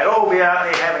street, and they'd all be out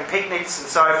there having picnics and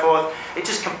so forth. It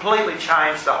just completely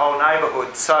changed the whole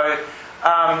neighbourhood. So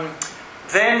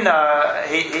then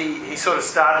he sort of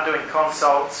started doing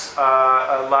consults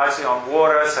largely on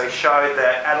water. So he showed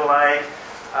that Adelaide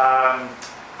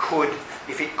could,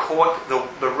 if it caught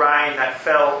the rain that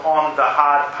fell on the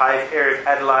hard paved area of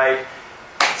Adelaide,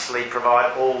 actually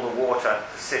provide all the water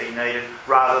the city needed,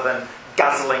 rather than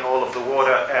guzzling all of the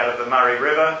water out of the Murray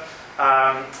River.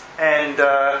 And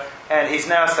he's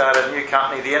now started a new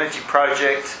company, the Energy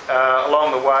Project.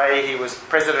 Along the way, he was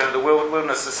president of the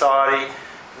Wilderness Society,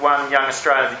 won Young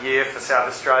Australian of the Year for South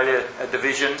Australia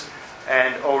division,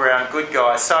 and all-round good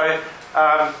guy. So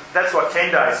that's what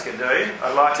 10 days can do.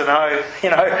 I'd like to know,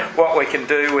 what we can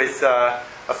do with a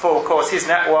full course. Here's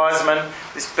Nat Wiseman,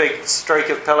 this big streak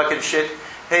of pelican shit.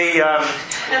 He's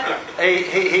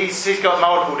got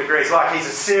multiple degrees. Like, he's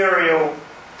a serial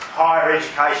higher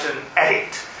education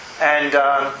addict, and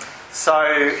so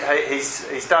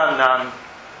he's done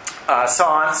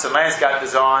science and landscape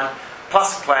design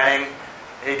plus planning.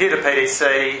 He did a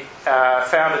PDC,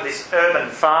 founded this urban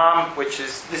farm, which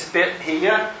is this bit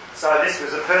here. So this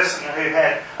was a person who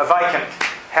had a vacant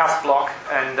house block,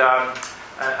 and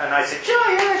they said,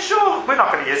 yeah, sure, we're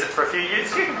not going to use it for a few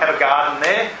years, you can have a garden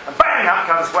there. And bang, up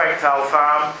comes Wagtail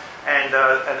Farm, and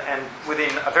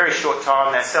within a very short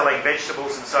time they're selling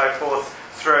vegetables and so forth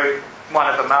through one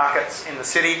of the markets in the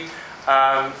city.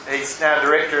 He's now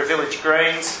director of Village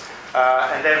Greens,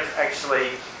 and they've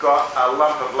actually got a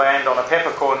lump of land on a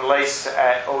peppercorn lease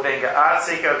at Aldinga Arts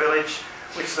Eco Village,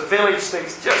 which the village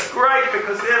thinks just great,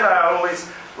 because there they are, all these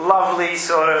lovely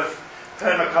sort of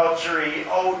permaculture-y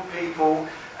old people,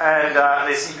 and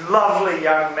this lovely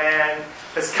young man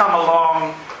has come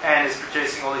along and is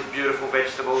producing all these beautiful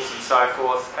vegetables and so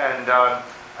forth, and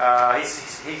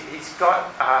he's got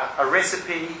a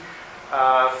recipe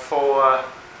for,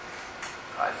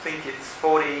 I think it's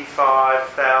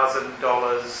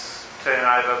 $45,000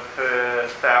 turnover per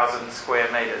 1,000 square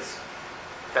metres.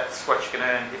 That's what you can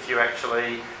earn if you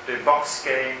actually do box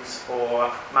schemes or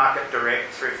market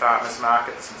direct through farmers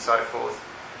markets and so forth.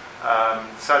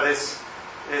 So there's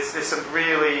some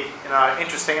really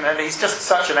interesting, and he's just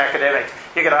such an academic.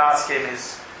 You could ask him,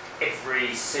 is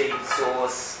every seed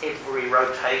source, every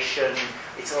rotation,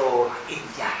 it's all in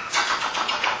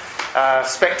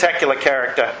spectacular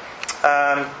character.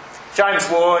 James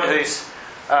Ward, who's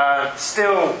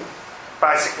still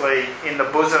basically in the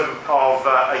bosom of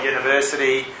a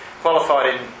university,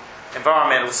 qualified in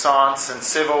environmental science and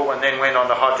civil, and then went on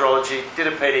to hydrology, did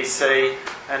a PDC,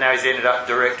 and now he's ended up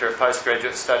director of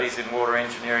postgraduate studies in water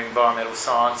engineering, environmental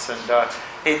science, and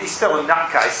he's still a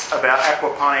nutcase about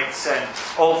aquaponics and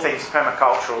all things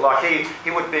permacultural. Like,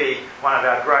 he would be one of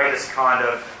our greatest kind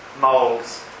of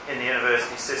moulds in the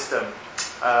university system.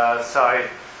 These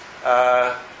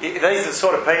are the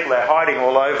sort of people that are hiding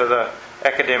all over the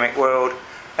academic world.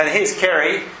 And here's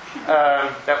Kerry,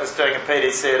 that was doing a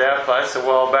PDC at our place a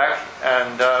while back,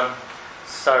 and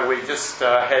so we just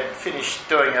had finished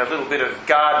doing a little bit of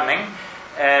gardening,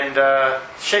 and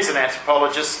she's an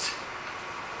anthropologist.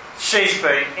 She's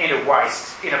been into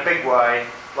waste in a big way,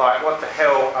 like, what the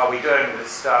hell are we doing with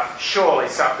this stuff? Surely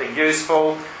something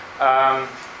useful.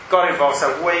 Got involved,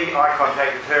 so I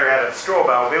contacted her out of Straw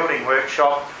Bale Building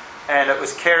Workshop, and it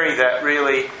was Kerry that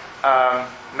really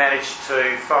managed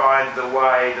to find the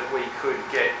way that we could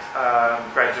get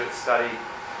graduate study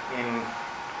in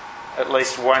at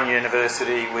least one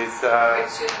university with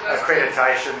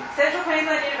accreditation. Central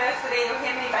Queensland University, you'll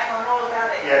hear me bang on all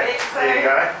about it. Yeah, right? there you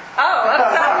go. Oh,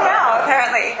 that's starting now,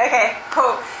 apparently. Okay,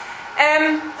 cool.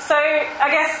 So I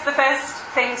guess the first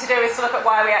thing to do is to look at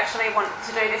why we actually want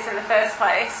to do this in the first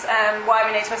place, why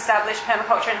we need to establish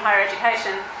permaculture in higher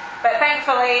education. But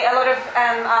thankfully, a lot of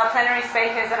our plenary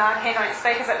speakers and our keynote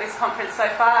speakers at this conference so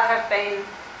far have been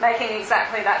making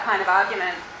exactly that kind of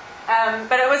argument.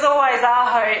 But it was always our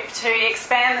hope to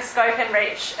expand the scope and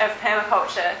reach of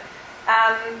permaculture.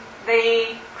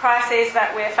 The crises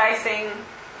that we're facing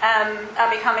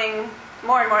are becoming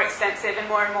more and more extensive and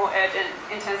more urgent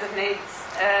in terms of need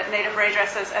of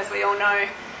redress, as we all know.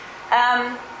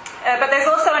 But there's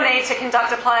also a need to conduct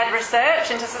applied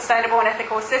research into sustainable and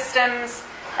ethical systems.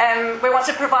 We want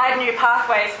to provide new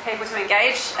pathways for people to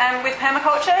engage with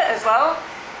permaculture as well.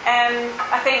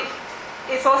 I think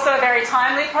it's also a very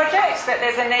timely project, that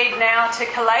there's a need now to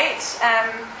collate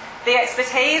the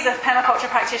expertise of permaculture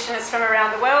practitioners from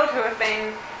around the world who have been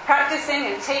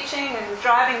practicing and teaching and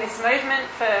driving this movement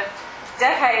for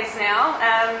decades now.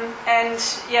 And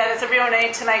yeah, there's a real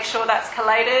need to make sure that's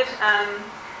collated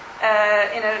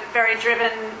in a very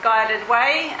driven, guided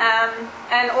way,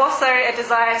 and also a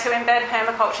desire to embed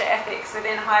permaculture ethics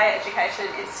within higher education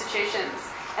institutions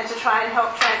and to try and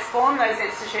help transform those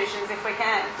institutions, if we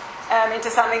can, into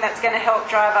something that's going to help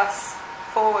drive us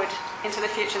forward into the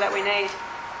future that we need.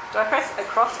 Do I press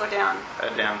across or down?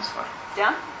 Down, sorry.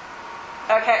 Down?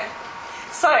 Okay.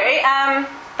 So,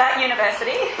 that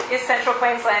university is Central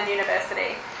Queensland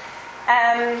University.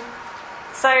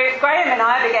 So Graham and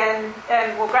I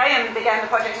Graham began the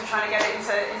project of trying to get it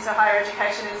into higher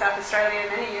education in South Australia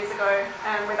many years ago,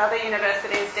 with other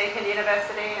universities, Deakin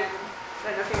University, and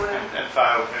I don't know if you want to... And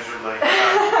failed miserably.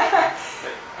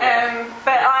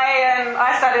 But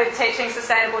I started teaching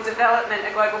sustainable development,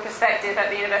 a global perspective,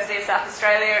 at the University of South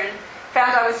Australia, and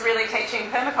found I was really teaching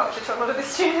permaculture to a lot of the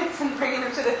students and bringing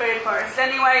them to the food forest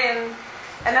anyway,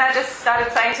 and then I just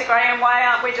started saying to Graham, why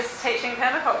aren't we just teaching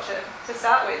permaculture to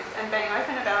start with and being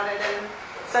open about it? And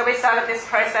so we started this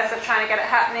process of trying to get it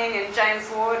happening, and James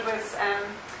Ward was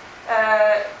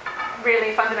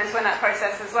really fundamental in that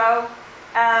process as well.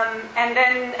 And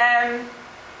then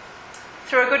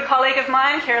through a good colleague of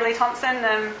mine, Kiralee Thompson,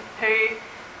 who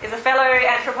is a fellow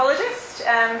anthropologist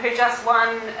who just won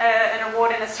an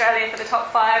award in Australia for the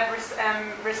top 5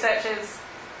 researchers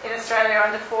in Australia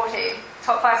under 40,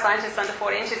 top 5 scientists under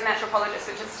 40, and she's an anthropologist,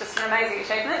 which is just an amazing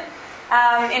achievement,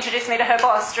 introduced me to her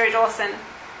boss, Drew Dawson,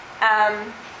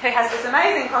 who has this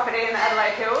amazing property in the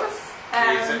Adelaide Hills.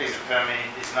 He's a permie,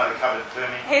 he's not a covered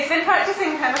permie. He's been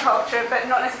practicing permaculture, but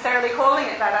not necessarily calling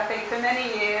it that, I think, for many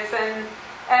years. And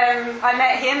I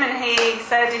met him, and he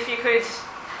said if you could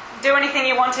do anything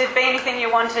you wanted, be anything you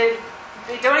wanted,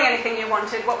 be doing anything you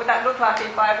wanted, what would that look like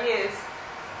in 5 years?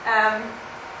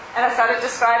 And I started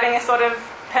describing a sort of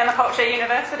permaculture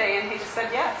university, and he just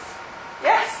said, yes,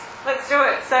 let's do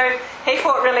it. So he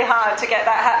fought really hard to get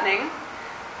that happening.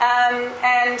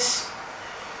 And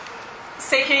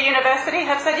CQ University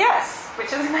have said yes,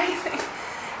 which is amazing.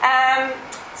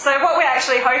 So what we're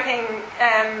actually hoping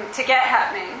to get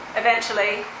happening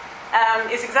eventually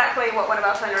is exactly what one of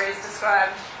our plenaries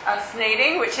described us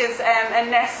needing, which is a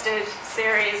nested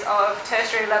series of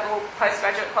tertiary level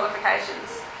postgraduate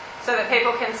qualifications, so that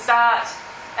people can start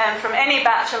from any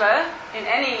bachelor in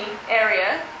any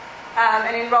area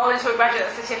and enrol into a graduate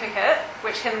certificate,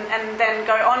 which can and then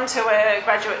go on to a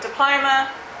graduate diploma,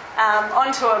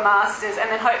 onto a master's, and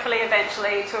then hopefully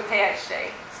eventually to a PhD.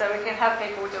 So we can have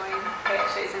people doing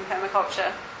PhDs in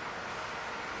permaculture.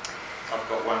 I've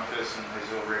got one person who's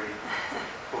already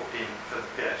booked in for the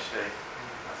PhD.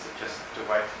 I suggest to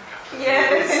wait for a couple of years. Yeah,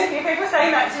 there's been a few people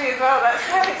saying that to me as well. That's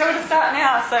perfect, I want to start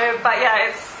now. But yeah,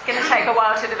 it's going to take a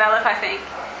while to develop, I think.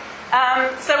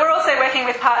 So we're also working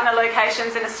with partner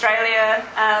locations in Australia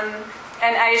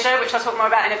and Asia, which I'll talk more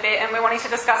about in a bit, and we're wanting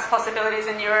to discuss possibilities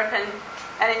in Europe and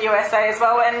in USA as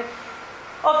well. And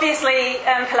obviously,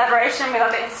 collaboration with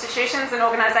other institutions and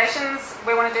organisations.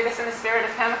 We want to do this in the spirit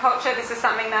of permaculture. This is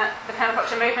something that the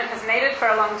permaculture movement has needed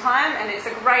for a long time, and it's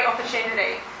a great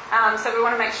opportunity. So we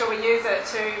want to make sure we use it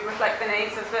to reflect the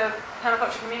needs of the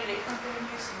permaculture community. I'm being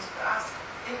nuisance, but ask,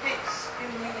 if it's been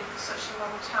needed for such a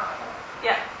long time,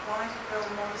 why did Bill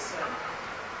Morrison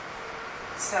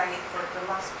say that the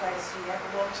last place he ever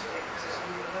wanted it was at a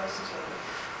university?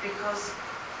 Because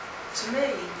to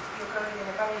me, you're going in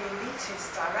a very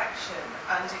elitist direction,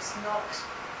 and it's not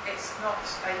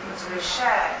able to be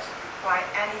shared by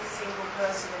any single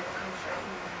person in the country.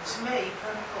 To me,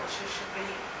 permaculture should be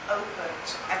open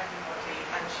to everybody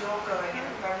and you're going in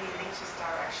a very elitist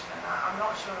direction, and I'm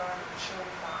not sure I'm sure of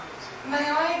that. May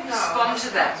I respond to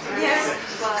that? Yes.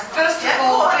 First of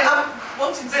all,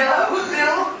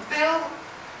 Bill,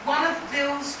 one of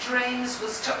Bill's dreams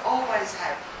was to always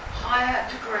have higher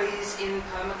degrees in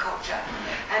permaculture.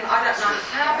 And I don't know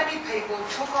how many people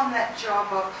took on that job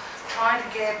of trying to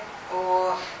get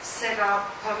or set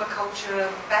up permaculture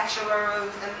bachelor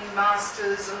and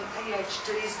masters and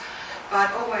PhDs,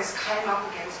 but always came up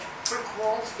against brick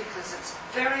walls because it's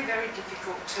very, very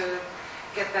difficult to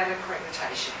get that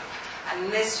accreditation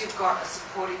unless you've got a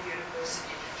supportive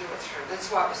university to do it through.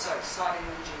 That's why it was so exciting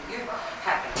when GU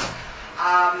happened.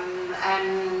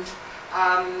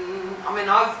 I mean,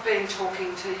 I've been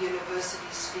talking to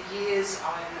universities for years.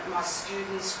 My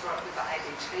students with the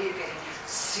ABT are getting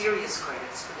serious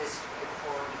credits for their certificate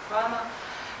 4 and diploma.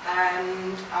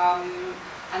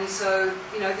 And so,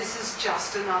 you know, this is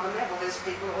just another level. There's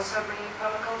people also bringing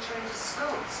permaculture into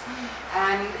schools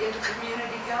and into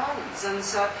community gardens. And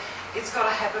so it's got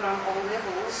to happen on all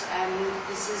levels. And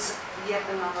this is yet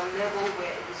another level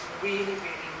where it is really,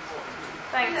 really important.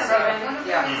 Thanks, Robin. One of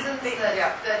the reasons that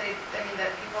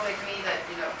people like me that,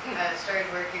 you know, started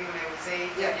working when I was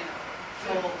 8, you know,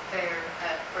 full fair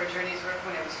for journeys work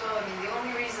when I was 12. I mean, the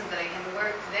only reason that I can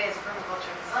work today as a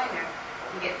permaculture designer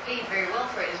and get paid very well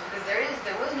for it is because there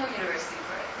was no university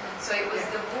for it. So it was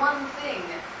the one thing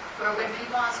where when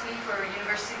people ask me for a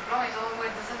university diploma, I told them,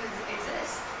 well, it doesn't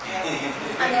exist.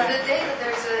 And the day that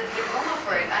there's a diploma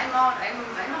for it, I'm out of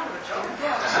a job.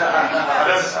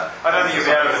 I don't think you'll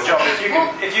be out of a job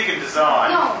if you can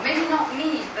design. No, maybe not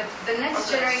me, but the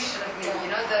next generation of me, you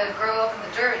know, the grow up in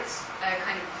the dirt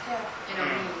kind of, you know,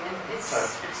 me.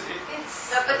 And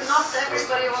but not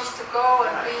everybody wants to go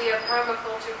and be a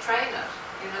permaculture trainer.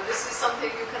 You know, this is something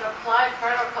you can apply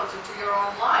permaculture to your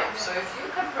own life. So if you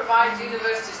can provide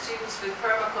university students with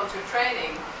permaculture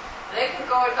training, they can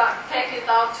go and take it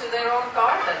out to their own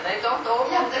garden. They don't own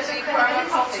to be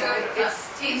permaculture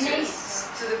teachers.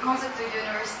 To the concept of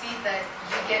university that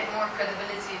you get more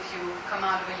credibility if you come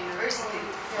out of a university.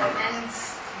 And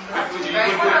Could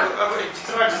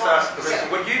I just ask the question,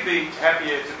 would you be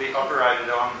happier to be operated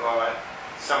on by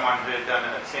someone who had done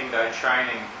a 10-day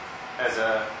training as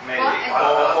a medic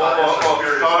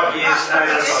or 5 years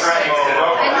as a training?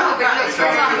 I know, but look, for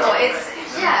example,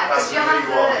 because you have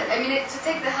to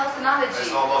take the health analogy,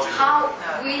 how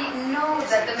we know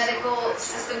that the medical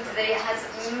system today has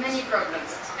many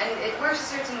problems, and it works a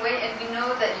certain way, and we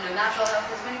know that, you know, natural health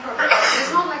has many problems.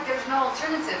 It's not like there's no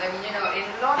alternative. I mean, you know, in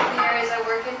a lot of the areas I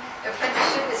work in,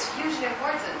 apprenticeship is hugely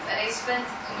important, and I spent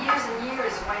years and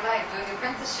years of my life doing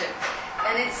apprenticeship,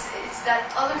 and it's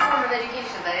that other form of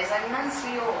education that is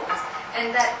immensely old,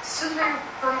 and that suits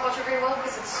permaculture very well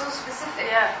because it's so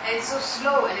specific, and it's so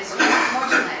slow, and it's so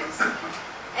homogenized.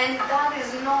 And that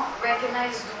is not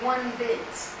recognized one bit.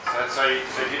 So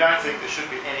you don't think there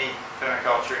should be any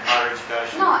permaculture in higher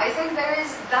education? No, I think that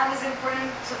is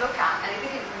important to look at, and I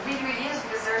think it really, really is,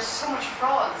 because there's so much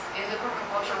fraud in the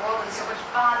permaculture world and so much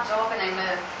bad job, and I'm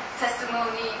a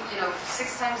testimony, you know,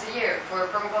 6 times a year for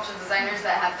permaculture designers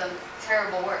that have done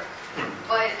terrible work.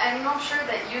 But I'm not sure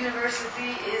that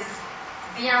university is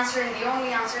the answer and the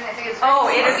only answer, and I think it's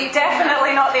it is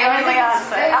definitely not the only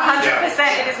answer.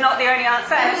 100% it is not the only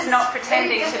answer, and it's not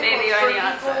pretending to be the only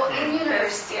answer. For people in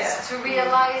universities to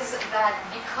realize that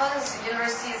because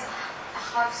universities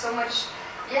have so much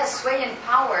sway and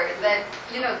power, that,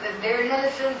 you know, that they're an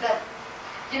elephant that,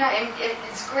 you know,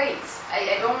 it's great.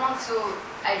 I don't want to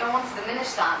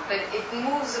diminish that, but it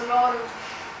moves a lot of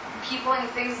people and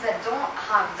things that don't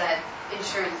have that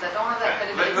insurance, that don't have that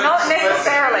credibility. Not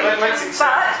necessarily, but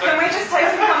can we just take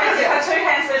some comments? We've got 2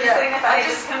 hands that are sitting there for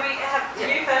ages. Can we have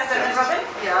you first and then Robin?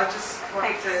 Yeah, I just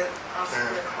wanted to ask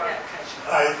for a clarification.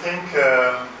 I think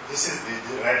this is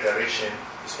the right direction,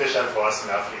 especially for us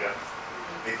in Africa,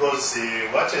 because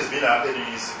what has been happening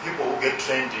is people who get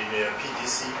trained in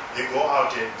PDC, they go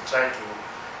out and try to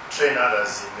train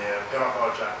others in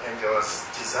permaculture, and there was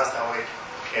disaster work,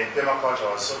 and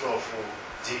permaculture was sort of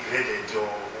degraded or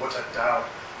watered down,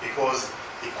 because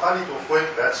the quality of work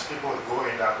that people go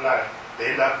and apply,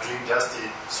 they end up doing just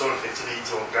soil fertility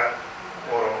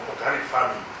or organic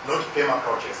farming, not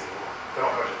permaculture as a whole,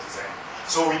 permaculture design.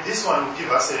 So with this one will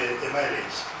give us a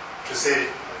mileage to say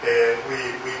we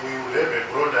will have a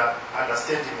broader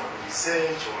understanding of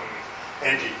research,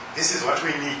 and this is what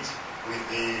we need with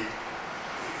the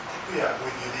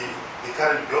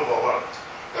current global world.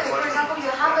 For example,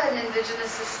 you have an indigenous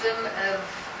system of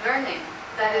learning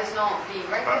that is not being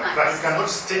recognized. But you cannot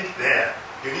stick there.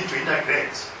 You need to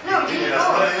integrate. No, you need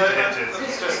to.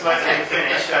 Just let him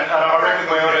finish, and I reckon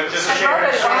we ought to just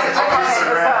share it. Robin's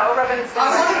I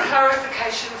want to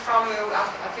clarification from you,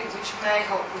 I think, which may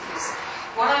help with this.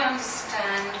 What I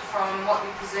understand from what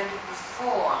you presented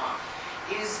before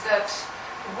is that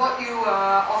what you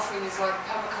are offering is like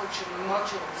permaculture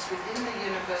modules within the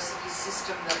university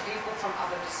system that people from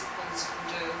other disciplines can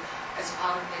do as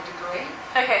part of their degree?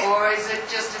 Okay. Or is it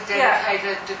just a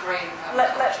dedicated degree in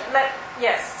permaculture?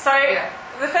 Yes. So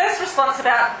the first response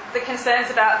about the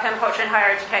concerns about permaculture in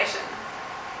higher education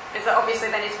is that obviously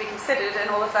they need to be considered,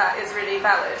 and all of that is really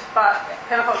valid, but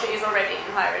permaculture is already in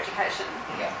higher education,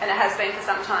 and it has been for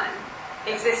some time,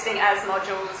 existing as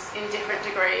modules in different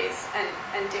degrees and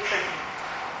different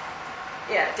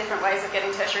ways of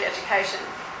getting tertiary education.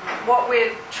 What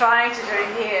we're trying to do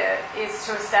here is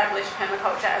to establish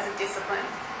permaculture as a discipline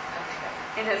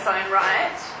in its own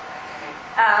right,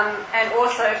 and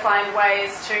also find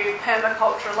ways to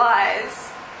permaculturalise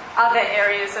other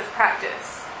areas of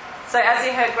practice. So as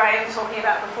you heard Graham talking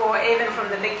about before, even from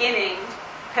the beginning,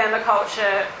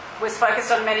 permaculture was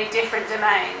focused on many different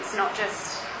domains, not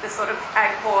just the sort of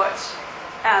ag-port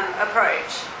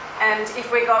approach. And if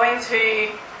we're going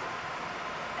to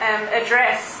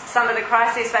address some of the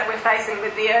crises that we're facing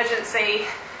with the urgency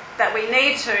that we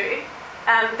need to,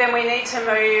 then we need to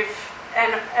move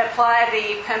and apply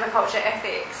the permaculture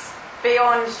ethics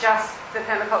beyond just the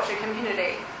permaculture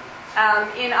community.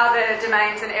 In other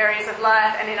domains and areas of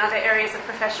life and in other areas of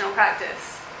professional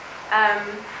practice.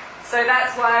 So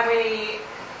that's why we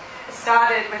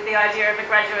started with the idea of a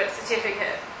graduate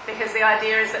certificate, because the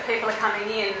idea is that people are coming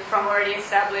in from already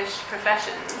established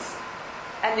professions,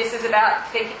 and this is about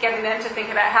getting them to think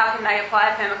about how can they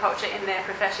apply permaculture in their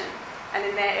profession and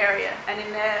in their area and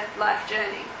in their life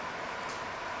journey.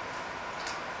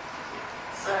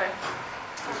 So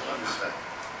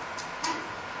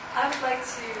I would like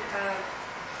to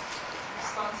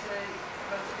respond to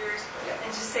both of yours and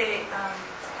just say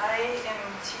I am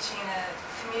teaching in a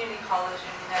community college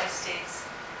in the United States,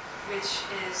 which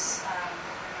is, I don't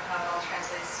know how it all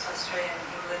translates to Australia and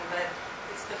England, but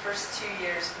it's the first 2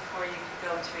 years before you can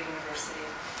go into a university.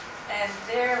 And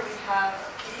there we have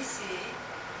a PDC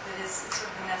that is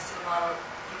sort of a nested model.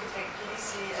 You can take a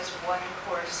PDC as one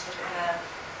course within a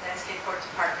landscape court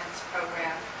department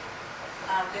program.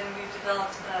 Then we've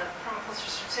developed a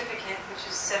permaculture certificate, which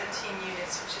is 17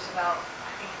 units, which is about,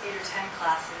 I think, 8 or 10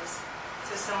 classes.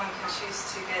 So someone can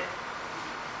choose to get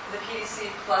the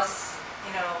PDC plus,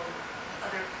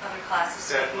 other classes.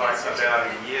 Is that like about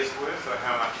a year's worth, or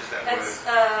how much is that worth?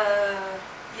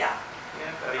 Yeah,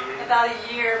 about a year. About a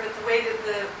year, but the way that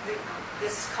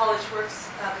this college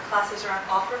works, the classes are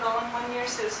offered all in 1 year,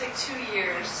 so it's like 2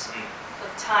 years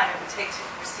of time it would take to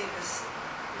receive this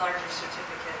larger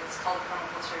certificate. It's called a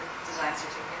Permaculture Design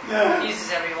Certificate. It uses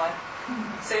everyone.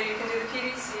 So you can do the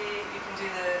PDC, you can do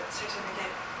the certificate,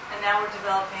 and now we're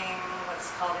developing what's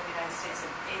called in the United States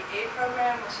an 8A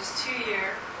program, which is 2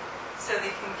 year, so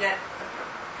they can get a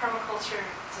Permaculture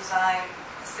Design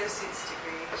Associate's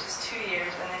degree, which is 2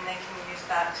 years, and then they can use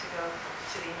that to go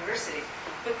to the university.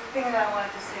 But the thing that I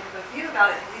wanted to say to both of you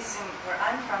about it, at least in where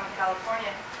I'm from in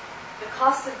California, the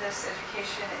cost of this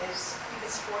education is, I think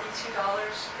it's $42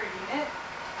 per unit.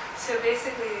 So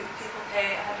basically, people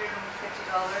pay $150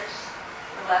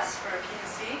 or less for a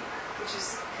PDC, which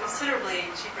is considerably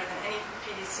cheaper than any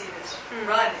PDC that's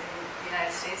run in the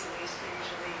United States. At least they're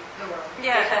usually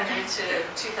 $800 to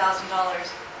 $2,000.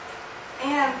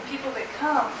 And the people that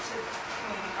come to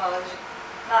community college,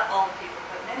 not all the people,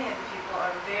 but many of the people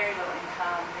are very low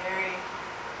income,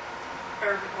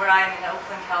 where I am in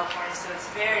Oakland, California, so it's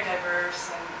very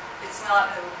diverse, and it's not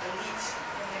elite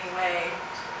in any way,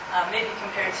 maybe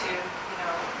compared to,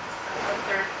 a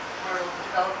third world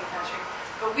developing country.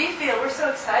 But we feel we're so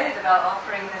excited about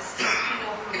offering this to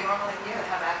people who normally wouldn't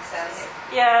have access.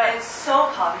 Yeah. And it's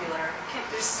so popular.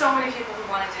 There's so many people who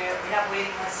want to do it. We have waiting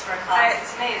lists for our class.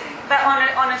 It's amazing.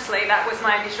 Honestly, that was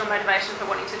my initial motivation for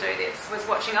wanting to do this, was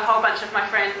watching a whole bunch of my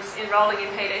friends enrolling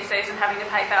in PDCs and having to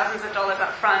pay thousands of dollars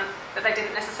up front that they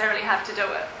didn't necessarily have to do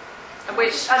it.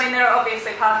 Which, there are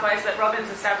obviously pathways that Robin's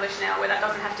established now where that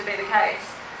doesn't have to be the case.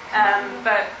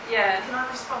 But, yeah. Can I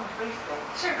respond briefly?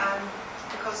 Sure.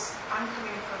 Because I'm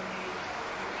coming from the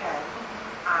UK,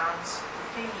 and the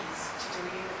fees to do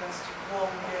a university 1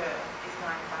 year is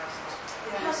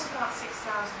 9,000. Plus about 6,000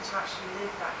 to actually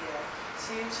live that year.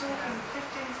 So you're talking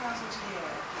 15,000 a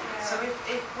year. So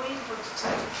if we were to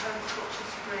take a permaculture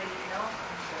degree in our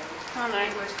country,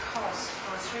 it would cost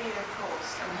for a 3-year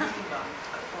course a minimum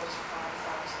of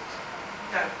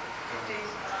 45,000. No,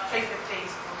 350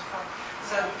 is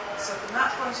 45. So from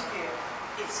that point of view,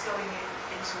 it's going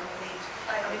into a need.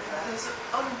 There's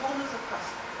one other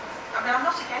question. I'm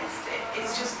not against it.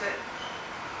 It's just that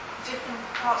different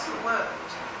parts of the world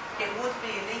it would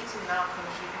be elite in our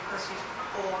country because it's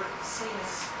already seen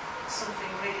as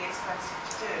something really expensive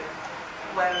to do,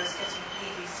 whereas getting a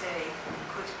PVC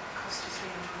could cost you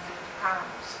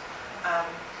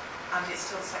 £350, and it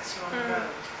still sets you on the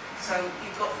road. So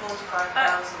you've got 45,000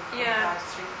 compared to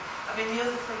 3. I mean, the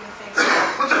other thing that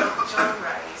John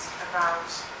raised about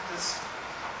there's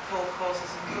poor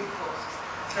courses and good courses,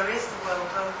 there is the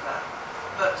world over,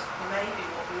 but maybe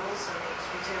what we also need to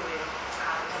be doing,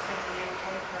 and I think the UK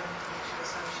Permaculture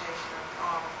Association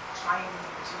are trying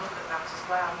to look at that as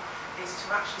well, is to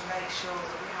actually make sure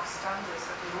that we have standards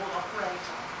that we all operate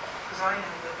on. Because I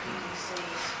know that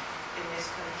PDCs in this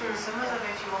country, some of them,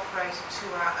 if you operate a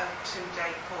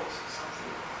 2-day course or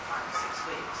something, 5 or 6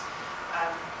 weeks,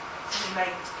 you may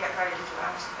get very little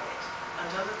out of it. And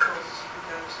other courses you could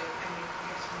go to, and you can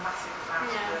get a massive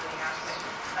amount of learning out of it.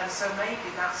 And so maybe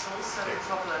that's also a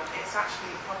problem. It's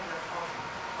actually a problem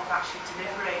of actually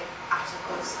delivering at a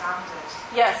good standard.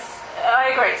 Yes,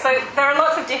 I agree. So there are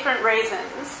lots of different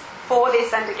reasons for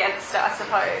this and against it, I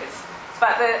suppose.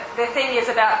 But the thing is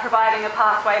about providing a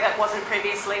pathway that wasn't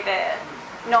previously there.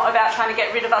 Not about trying to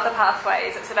get rid of other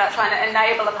pathways. It's about trying to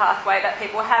enable a pathway that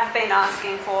people have been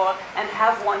asking for and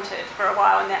have wanted for a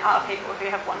while, and there are people who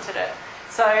have wanted it.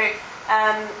 So,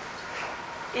 and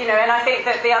I think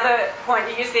that the other point,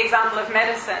 you used the example of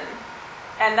medicine,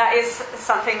 and that is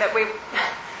something that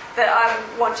I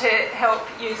want to help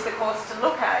use the course to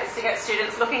look at, is to get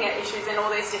students looking at issues in all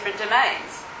these different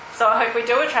domains. So I hope we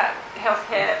do attract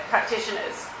healthcare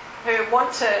practitioners who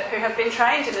have been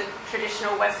trained in the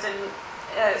traditional Western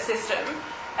system,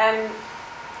 and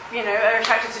are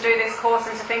attracted to do this course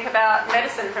and to think about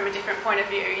medicine from a different point of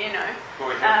view. Well,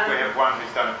 we have one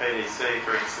who's done a PDC,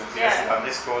 for instance. He hasn't done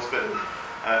this course, but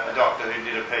a doctor who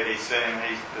did a PDC, and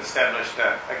he established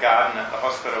a garden at the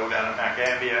hospital down at Mount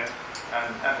Gambier,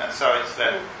 and so it's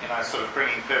that sort of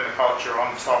bringing permaculture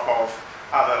on top of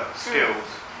other skills.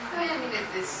 I mean,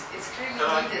 it's clearly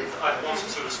needed. I wanted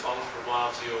to respond for a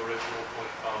while to your original point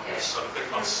about this. So I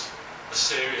think that's a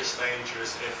serious danger,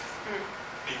 is if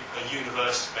a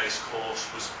university-based course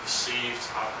was perceived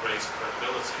to have greater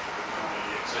credibility than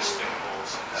the existing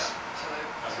courses.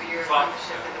 That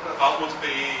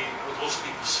would also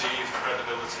be perceived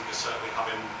credibility, because certainly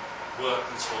having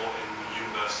worked and taught in the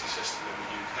university system in the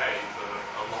UK, there are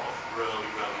a lot of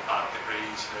really, really bad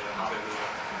degrees here. Having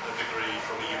a degree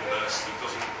from a university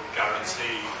doesn't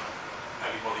guarantee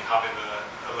anybody having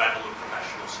a level of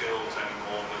professional skills any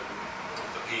more than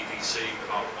the PVC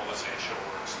without quality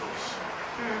assurance does.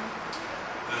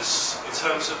 In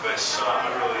terms of this, I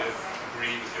really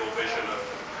agree with your vision of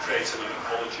creating an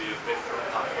ecology of different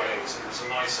pathways. And there's a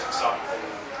nice example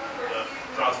that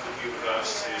Bradford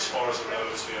University, as far as I know,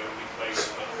 is the only place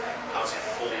that has a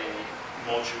full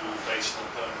module based on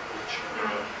permaculture. There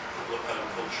are a couple of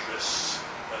permaculturists,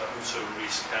 Uto and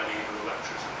Reese Kelly, who are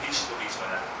lecturers in peace studies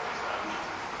there.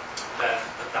 They've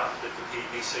adapted the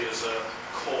PVC as a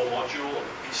core module on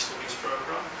the peace studies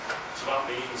programme. So that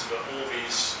means that all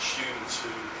these students, who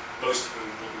most of whom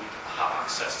wouldn't have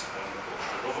access to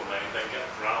permaculture another way, they get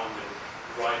grounded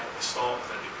right at the start of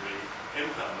their degree in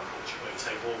permaculture. They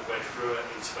take all the way through it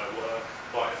into their work.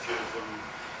 Quite a few of them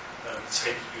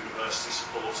take university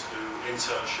support to do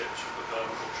internships with the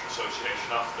Permaculture Association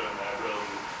after, and they're a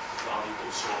really valuable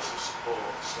source of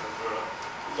support. So there are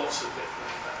lots of different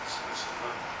effects in this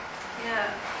domain.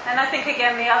 Yeah, and I think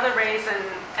again the other reason,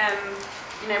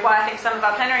 why I think some of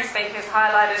our plenary speakers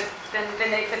highlighted the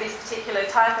need for this particular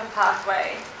type of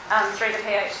pathway through the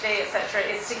PhD, etc.,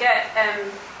 is to get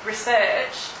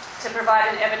research to provide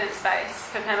an evidence base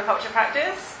for permaculture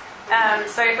practice.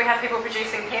 So if we have people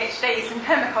producing PhDs in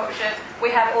permaculture, we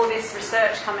have all this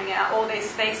research coming out, all these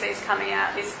theses coming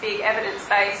out, this big evidence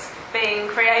base being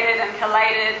created and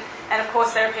collated, and of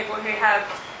course there are people who have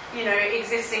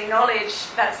existing knowledge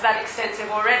that's that extensive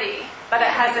already, but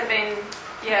it hasn't been.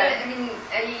 I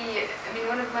mean,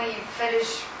 one of my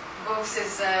fetish books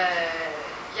is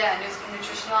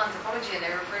nutritional anthropology, and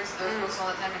I refer to those books all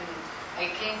the time. And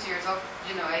I came to your talk,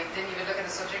 I didn't even look at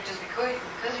the subject just because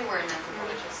you were an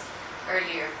anthropologist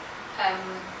earlier.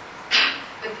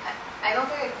 But I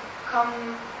don't think I come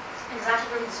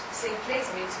exactly from the same place.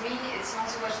 I mean, to me, it's not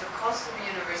so much the cost of the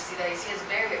university that I see as a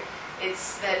barrier.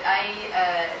 It's that I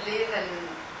live and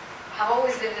have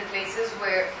always lived in places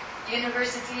where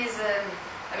university is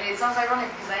it sounds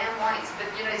ironic because I am white, but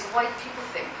it's a white people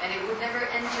thing, and it would never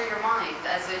enter your mind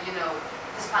as a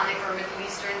Hispanic or Middle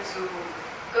Eastern to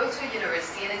go to a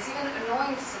university. And it's even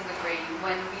annoying to some degree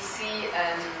when we see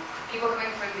people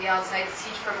coming from the outside to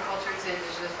teach permaculture to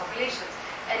indigenous populations,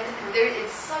 and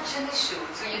it's such an issue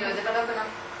to develop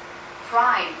enough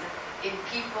pride in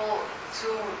people to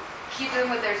keep doing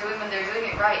what they're doing when they're doing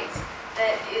it right.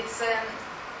 That it's,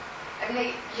 I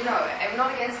mean, I'm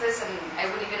not against this, and I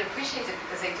would even appreciate it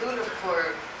because I do look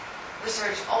for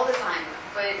research all the time.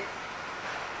 But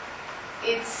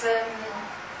it's,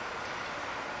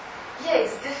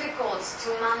 it's difficult to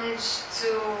manage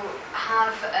to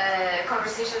have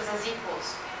conversations as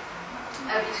equals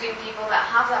between people that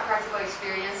have that practical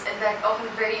experience and that often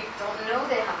don't know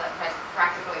they have that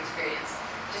practical experience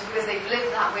just because they've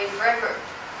lived that way forever.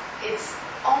 It's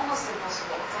almost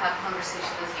impossible to have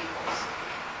conversation as equals.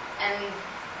 And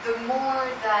the more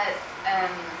that,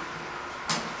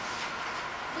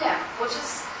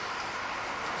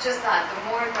 just that, the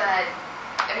more that,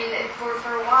 I mean, for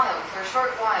a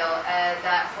short while,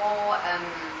 that whole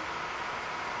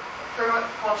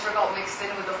permaculture got mixed in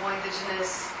with the whole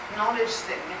indigenous knowledge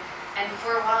thing, and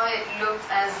for a while it looked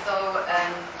as though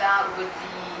that would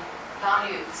be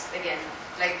valued again,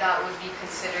 like that would be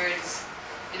considered,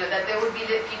 that there would be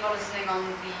people listening on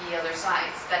the other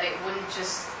side, that it wouldn't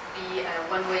just be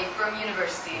one way from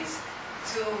universities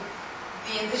to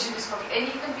the indigenous public,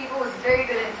 and even people with very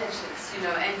good intentions,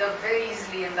 end up very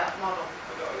easily in that model.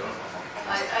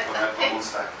 I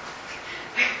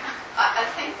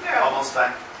think we're I'm on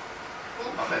stack.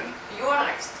 I think. You're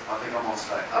next. I think I'm on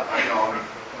stack. Okay. I'm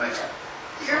next.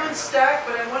 You're on stack,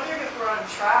 but I'm wondering if we're on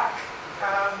track.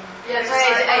 I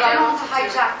don't want to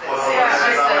hijack this.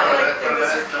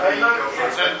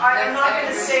 I'm not going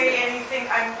to say anything.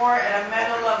 I'm more at a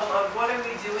meta level of what are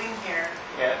we doing here.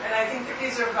 Yeah. And I think that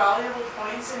these are valuable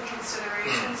points and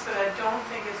considerations, but I don't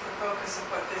think it's the focus of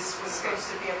what this was supposed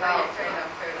to be about. Fair enough.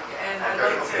 And I'd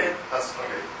like to... That's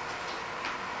okay.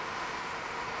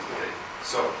 Okay,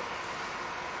 so,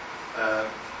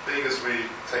 being as we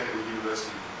take a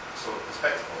university sort of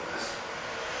perspective on this,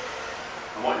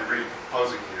 and what you're really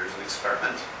proposing here is an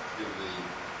experiment in the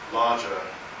larger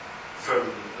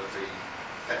firmament of the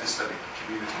epistemic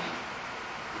community,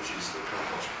 which is the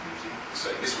permaculture community, and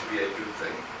saying this would be a good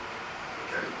thing,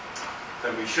 okay,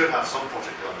 then we should have some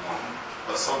project going on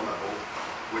at some level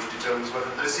which determines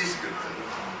whether this is a good thing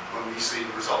when we see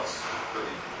the results that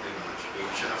we emerge. We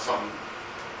should have some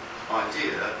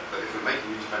idea that if we're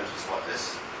making interventions like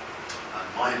this, and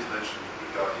my intervention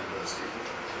with Guard University,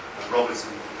 and Robin's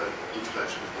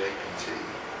intervention with the APT,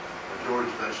 and your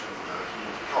intervention with the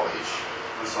community college,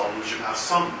 and so on, we should have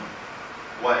some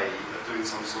way of doing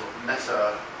some sort of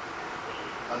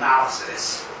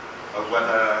meta-analysis of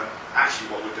whether actually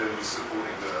what we're doing is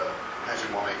supporting the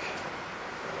hegemonic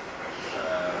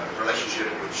relationship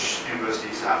which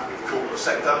universities have with the corporate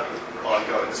sector by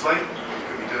going this way. We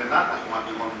could be doing that. That might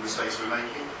be one of the mistakes we're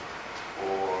making.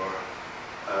 Or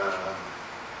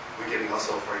we're getting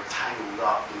ourselves very tangled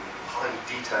up in highly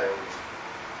detailed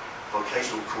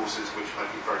vocational courses which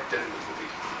make it very difficult for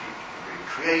people to be really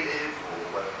creative,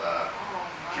 or whether the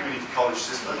community college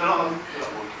system,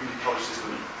 community college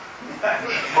system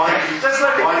might be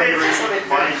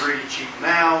really cheap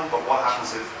now, but what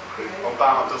happens if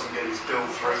Obama doesn't get his bill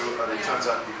through and it turns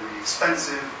out to be really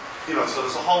expensive? So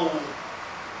there's a whole,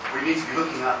 we need to be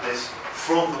looking at this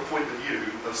from the point of view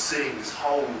of seeing this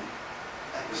whole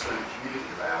epistemic community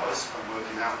of ours and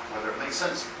working out whether it makes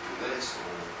sense to do this,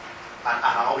 and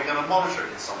are we going to monitor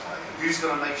it in some way? And who's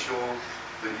going to make sure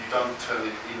that you don't turn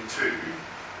it into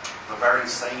the very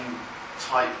same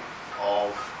type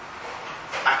of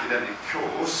academic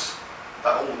course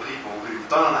that all the people who've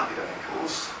done an academic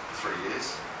course for 3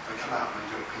 years and come out and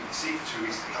do a PDC for 2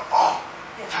 weeks and go,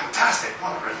 fantastic,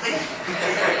 what a relief.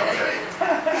 Okay.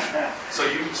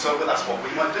 But that's what we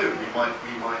might do. We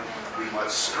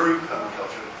might screw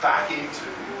permaculture back into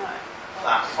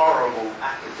that horrible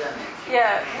academic.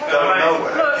 Going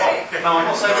nowhere. Look, no, I'm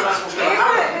not saying that's what's going to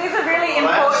happen. These are really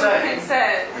important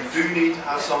concerns. We do need to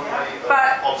have some way of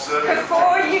observing.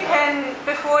 Before you can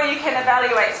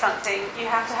evaluate something, you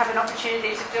have to have an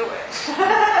opportunity to do it.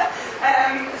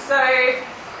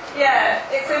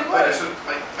 It's important. So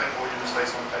make all your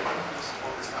mistakes on paper.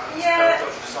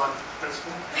 Permaculture design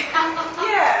principle.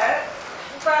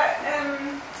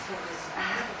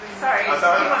 Sorry.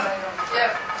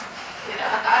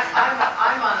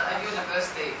 I'm a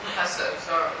university professor,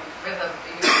 so with a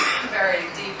very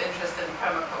deep interest in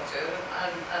permaculture,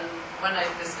 and when I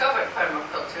discovered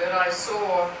permaculture, I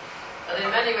saw that in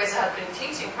many ways I had been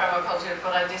teaching permaculture,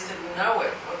 but I just didn't know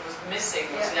it. What was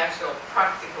missing was the actual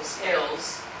practical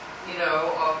skills,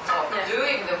 of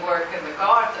doing the work in the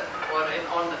garden or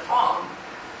on the farm.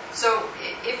 So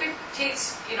if we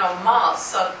teach,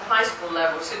 maths at high school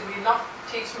level, should we not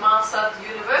teach maths at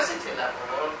university level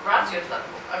or graduate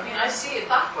level? I mean, I see it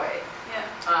that way.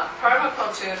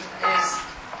 Permaculture is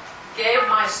gave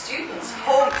my students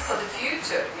hope for the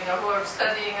future, you know, who are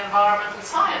studying environmental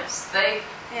science. They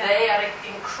are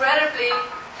incredibly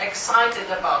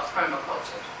excited about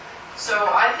permaculture. So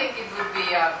I think it would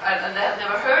be, and they have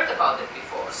never heard about it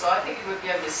before, so I think it would be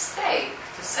a mistake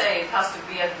to say it has to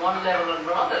be at one level or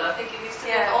another. I think it needs to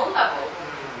be at all levels.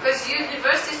 Because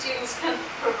university students can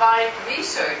provide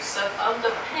research that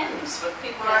underpins what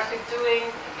people are actually doing,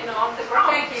 you know, on the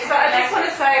ground. Thank you. So I just want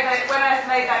to say that when I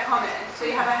made that comment, so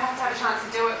I have to have a chance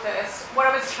to do it first, what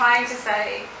I was trying to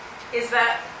say is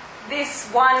that this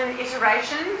one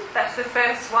iteration, that's the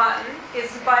first one, is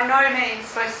by no means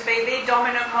supposed to be the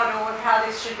dominant model of how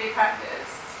this should be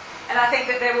practiced. And I think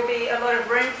that there will be a lot of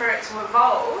room for it to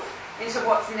evolve into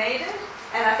what's needed,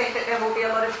 and I think that there will be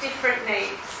a lot of different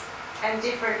needs and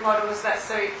different models that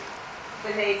suit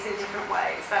the needs in different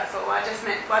ways. That's all. I just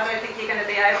meant, I don't think you're going to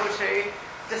be able to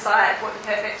decide what the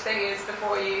perfect thing is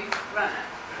before you run it.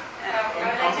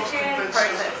 I'm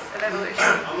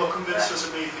not convinced there's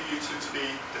a need for you two to be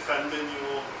defending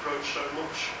your approach so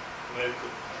much. I mean,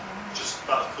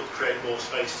 that could create more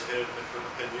space to hear different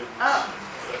opinions. Oh,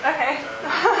 okay.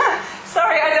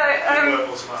 Sorry, I don't.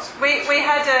 We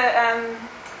had a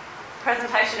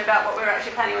presentation about what we were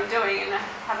actually planning on doing, and I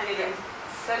haven't even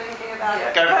said anything about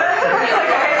it. Go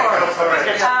for it.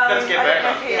 Let's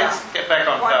get back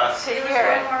on task. To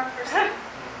hear it.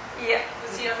 Yeah.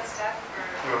 Was he on the staff?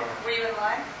 Were you in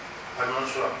line? I'm not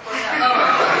sure. Was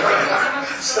someone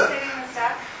facilitating the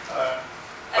staff?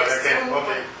 But again,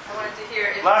 okay. I wanted to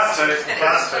hear if Last time. Okay.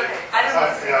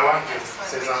 I want to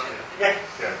say something. Yeah.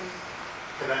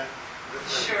 Can I?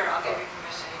 Sure, I'll give you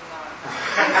permission.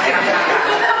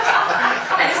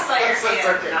 I just saw your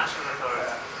hand.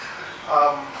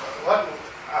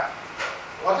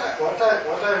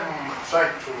 What I'm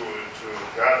trying to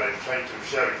gather, trying to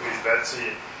share with you is that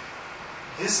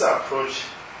this approach,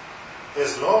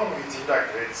 as long as it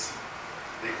integrates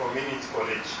the community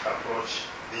college approach,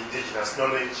 the indigenous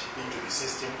knowledge into the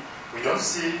system, we don't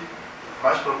see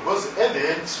much problem. Because at the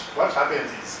end, what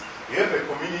happens is you have a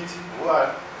community who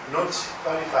are not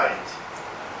qualified,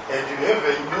 and you have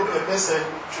a person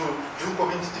to do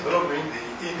community development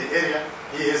in the area.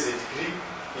 He has a degree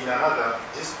in another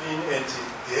discipline, and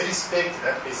they respect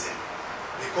that person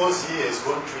because he has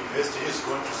gone to university, he has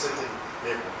gone to certain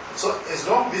level. So as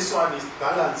long as this one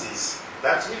balances,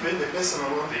 that even the person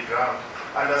on the ground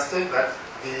understands that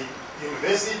the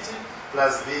university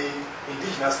plus the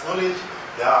indigenous knowledge,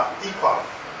 they are equal,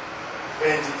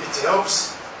 and it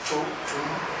helps to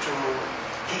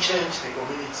change the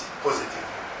community positively.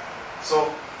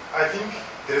 So I think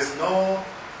there is no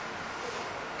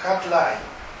cut line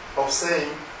of saying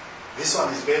this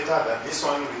one is better than this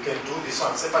one, we can do this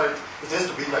one separate. It has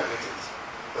to be integrated.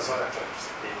 That's what I'm trying to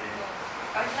say.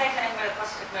 I would like to end with a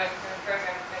positive note for the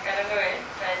program. Like, I don't know it,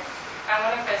 but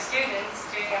I'm one of the students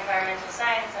doing environmental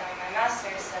science. I'm in my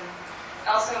master's, and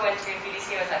also went to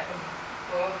BDC. I was like,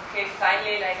 oh, okay,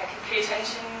 finally, like I can pay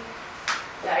attention,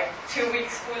 like 2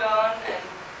 weeks full on, and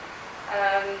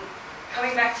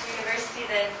coming back to university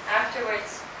then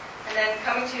afterwards, and then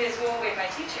coming to this wall with my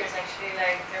teachers. Actually,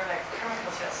 like they're like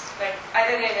permaculturists. Like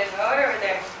either they didn't know it, or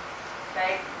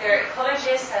they're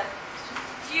ecologists that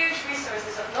huge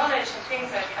resources of knowledge and things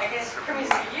that I guess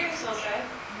permis could use also.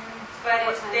 But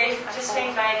they just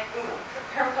think like, ooh,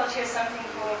 permaculture is something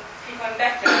for people in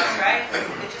backyards, right?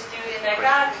 They just do it in their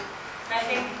garden. And I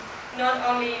think not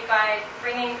only by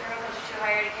bringing permaculture to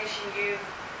higher education,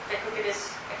 there could be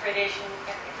this accreditation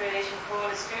for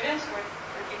the students or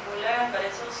for people who learn, but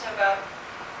it's also about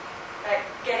like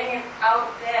getting it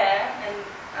out there and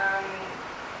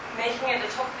making it a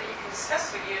topic that you can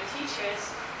discuss with your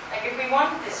teachers. Like if we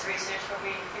want this research, what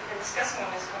we've been discussing on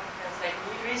this conference, like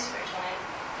need research on it,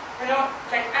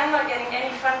 I'm not getting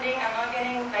any funding, I'm not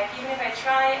getting, like even if I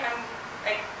try, I'm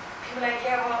like, people are like,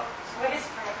 yeah, well, what is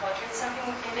permaculture? It's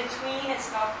something in between,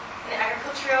 it's not in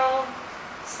agricultural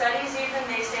studies even,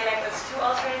 they say like it's too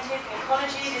alternative. In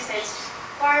ecology, they say it's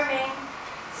farming.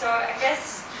 So I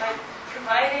guess by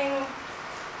providing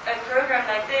a program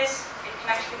like this, it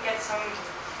can actually get some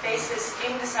basis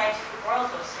in the scientific world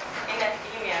also, in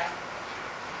academia,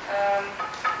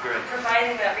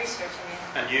 providing that research.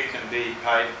 And you can be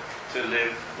paid to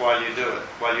live while you do it,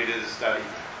 while you do the study.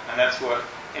 And that's what,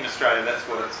 in Australia, that's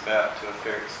what it's about to a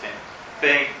fair extent.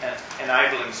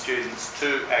 Enabling students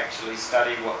to actually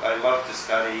study what they love to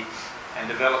study and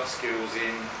develop skills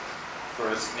in for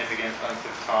a significant length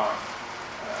of time.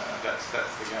 That's the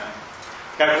game.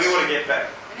 Okay, we want to get back.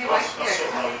 Anyway, you've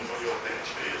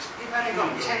only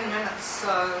got 10 minutes,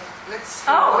 so let's...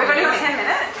 Oh, we've only got 10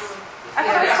 minutes? I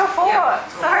thought it was for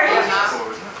 4. Sorry.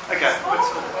 Okay.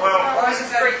 Well, or is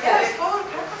it 3?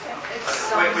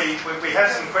 we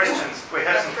have some questions. We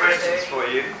have some questions for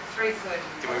you. 3:30.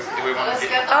 Do we want to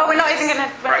get? Oh, we're not even going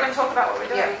to talk about what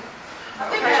we're doing.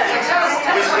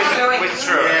 Whiz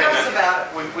through it.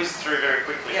 We whiz through very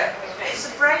quickly. Yeah. It's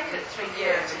a break at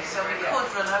 3:30, so we could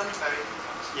run over very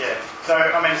fast. Yeah. So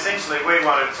I mean, essentially, we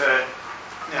wanted to,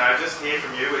 just hear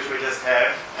from you, which we just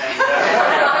have,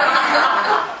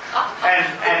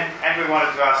 and we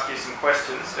wanted to ask you some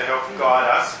questions to help guide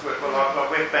us.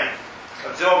 We've been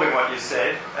absorbing what you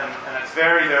said, and it's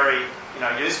very, very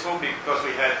useful because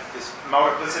we had this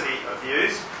multiplicity of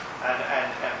views, and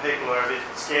people are a bit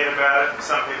scared about it, and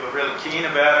some people are really keen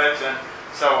about it, and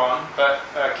so on. But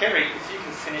Kerry, if you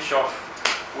can finish off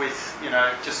with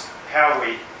just how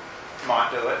we might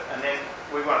do it, and then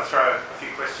we want to throw a few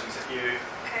questions at you,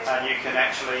 and you can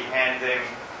actually hand them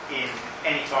in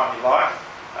any time you like.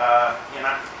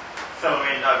 Fill them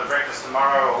in over breakfast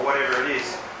tomorrow or whatever it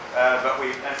is. But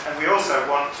we also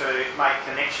want to make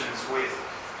connections with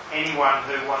anyone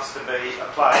who wants to be a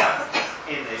player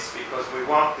in this, because we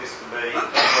want this to be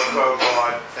a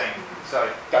worldwide thing. So,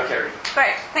 go Kerry.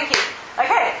 Great, thank you.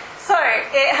 Okay, so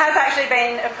it has actually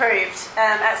been approved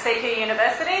at CQ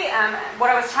University.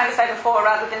 What I was trying to say before,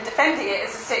 rather than defending it,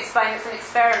 is just to explain it's an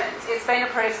experiment. It's been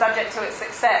approved subject to its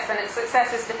success, and its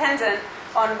success is dependent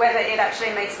on whether it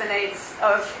actually meets the needs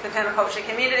of the permaculture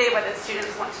community, whether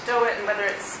students want to do it, and whether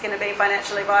it's going to be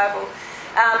financially viable.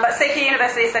 But CQ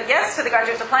University said yes to the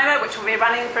graduate diploma, which will be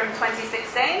running from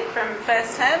 2016, from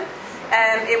first term.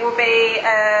 It will be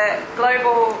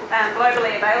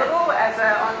globally available as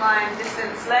an online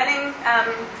distance learning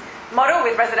model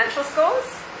with residential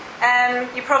schools.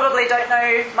 You probably don't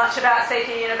know much about CQ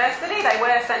University. They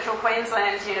were Central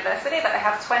Queensland University, but they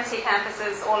have 20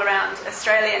 campuses all around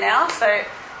Australia now, so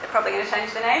they're probably going to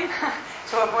change the name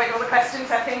to avoid all the questions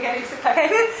I've been getting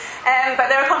supplicated. But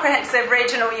they're a comprehensive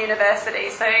regional university,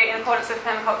 so in accordance with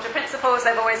permaculture principles,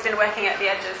 they've always been working at the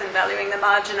edges and valuing the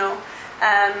marginal,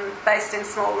 based in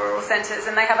small rural centres,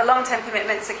 and they have a long-term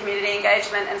commitment to community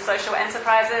engagement and social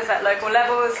enterprises at local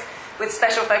levels, with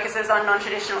special focuses on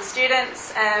non-traditional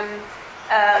students, and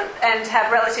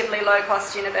have relatively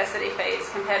low-cost university fees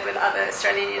compared with other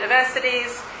Australian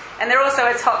universities. And they're also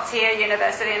a top-tier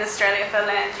university in Australia for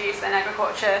land use and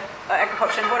agriculture and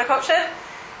horticulture.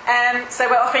 So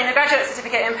we're offering the graduate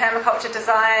certificate in permaculture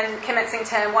design commencing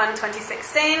term 1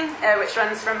 2016, which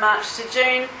runs from March to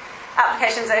June.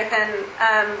 Applications open,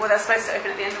 they're supposed to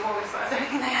open at the end of August, but I don't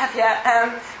think they have yet,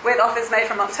 with offers made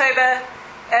from October.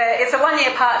 It's a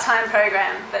one-year part-time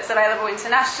program that's available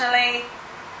internationally.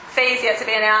 Fees yet to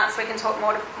be announced. We can talk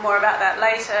more about that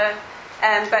later.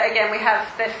 But again, we have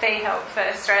the fee help for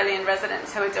Australian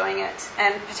residents who are doing it,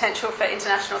 and potential for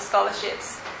international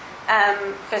scholarships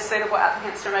for suitable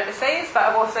applicants from overseas. But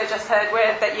I've also just heard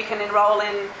word that you can enrol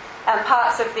in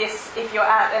parts of this if you're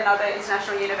at another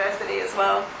international university as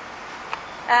well.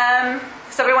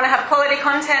 So we want to have quality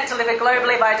content delivered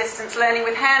globally by distance learning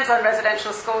with hands-on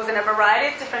residential schools in a variety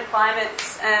of different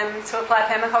climates to apply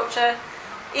permaculture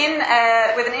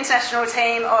with an international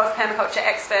team of permaculture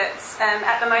experts.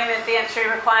 At the moment, the entry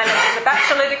requirement is a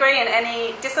bachelor degree in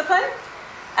any discipline.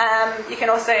 You can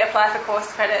also apply for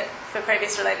course credit for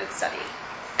previous related study.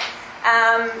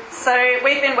 So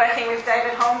we've been working with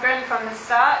David Holmgren from the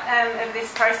start of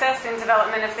this process in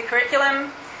development of the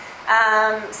curriculum.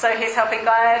 So he's helping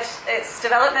guide its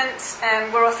development,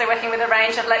 and we're also working with a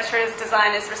range of lecturers,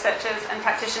 designers, researchers and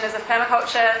practitioners of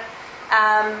permaculture,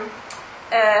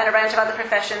 and a range of other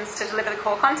professions to deliver the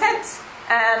core content.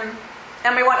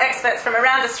 And we want experts from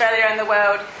around Australia and the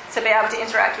world to be able to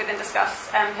interact with and discuss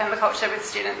permaculture with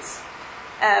students.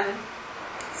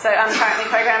 So I'm currently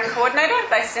program coordinator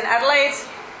based in Adelaide.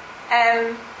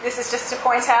 This is just to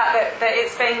point out that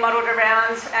it's being modelled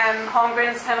around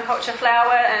Holmgren's permaculture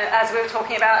flower, as we were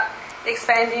talking about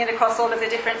expanding it across all of the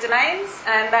different domains,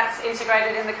 and that's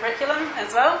integrated in the curriculum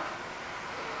as well.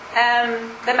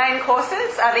 The main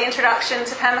courses are the Introduction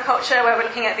to Permaculture, where we're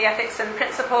looking at the ethics and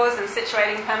principles and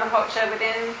situating permaculture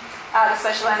within the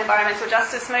social and environmental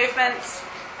justice movements,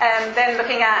 then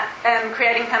looking at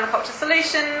creating permaculture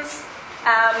solutions.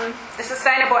 The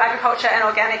Sustainable Agriculture and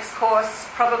Organics course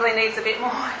probably needs a bit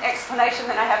more explanation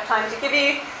than I have time to give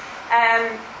you.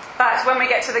 But when we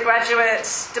get to the graduate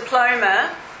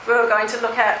diploma, we're going to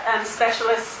look at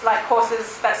specialists, like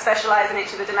courses that specialise in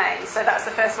each of the domains. So that's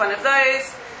the first one of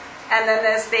those. And then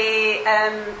there's the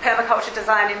Permaculture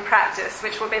Design in Practice,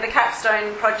 which will be the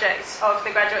capstone project of the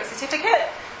graduate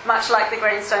certificate, much like the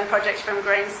Greenstone project from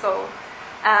Green School.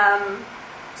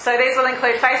 So these will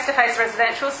include face-to-face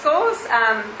residential schools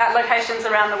at locations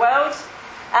around the world.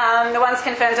 The ones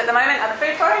confirmed at the moment are the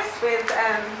food forest with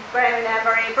Graham and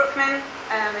Anne-Marie Bookman,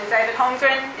 and David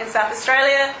Holmgren in South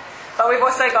Australia. But we've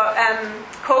also got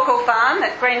Corkle Farm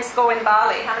at Green School in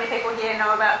Bali. How many people here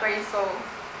know about Green School?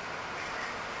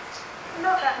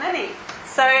 Not that many.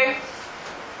 So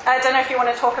I don't know if you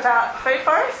want to talk about food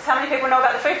forests. How many people know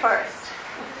about the food forest?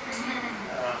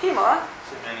 A few more.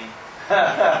 Too many.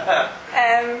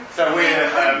 So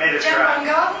we're Mediterranean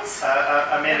gardens?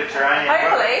 a Mediterranean.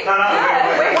 Hopefully. No,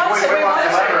 we want to.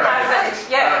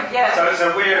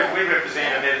 So we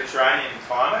represent a Mediterranean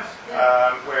climate,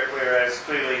 whereas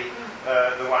clearly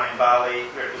the one in Bali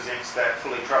represents that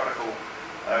fully tropical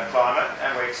climate,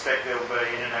 and we expect there will be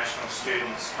international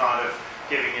students kind of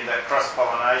giving you that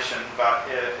cross-pollination, but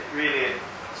really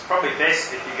it's probably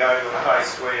best if you go to a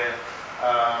place where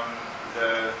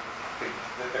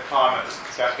the climate is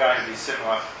going to be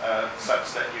similar,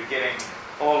 such that you're getting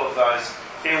all of those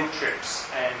field trips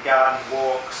and garden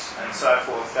walks and so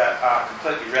forth that are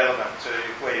completely relevant to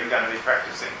where you're going to be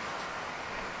practicing.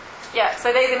 Yeah,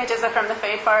 so these images are from the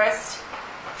food forest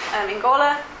in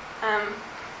Gola.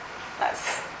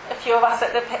 That's a few of us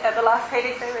at the last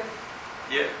PDC with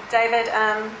David.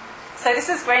 So this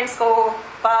is Green School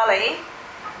Bali.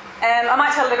 I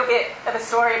might tell a little bit of a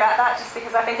story about that, just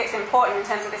because I think it's important in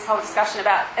terms of this whole discussion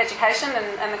about education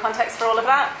and the context for all of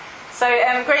that. So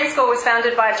Green School was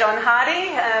founded by John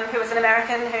Hardy, who was an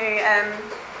American who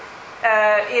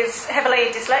is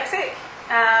heavily dyslexic,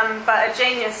 but a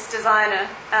genius designer.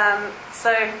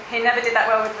 So he never did that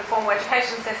well with the formal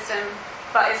education system,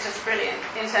 but is just brilliant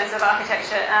in terms of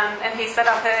architecture. And he set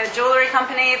up a jewellery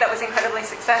company that was incredibly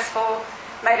successful,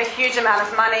 made a huge amount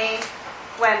of money,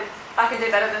 went, I can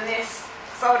do better than this,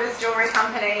 sold his jewellery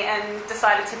company and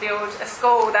decided to build a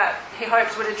school that he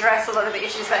hoped would address a lot of the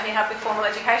issues that he had with formal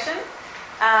education.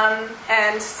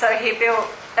 And so he built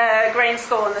a green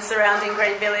school in the surrounding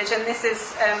green village, and this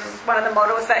is one of the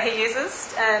models that he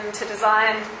uses to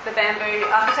design the bamboo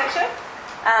architecture.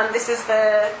 This is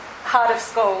the heart of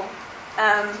school,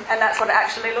 and that's what it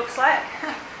actually looks like,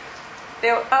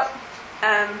 built up.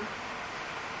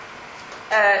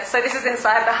 So this is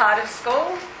inside the heart of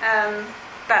school.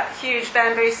 That huge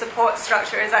bamboo support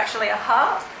structure is actually a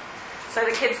harp. So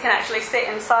the kids can actually sit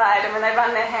inside, and when they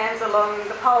run their hands along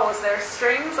the poles, there are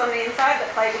strings on the inside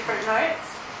that play different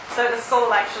notes. So the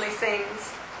school actually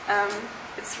sings.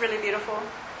 It's really beautiful.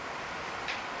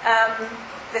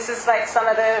 This is like some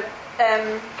of the,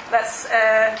 that's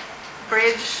a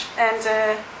bridge and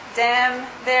a dam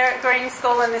there at Green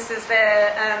School, and this is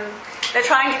their, they're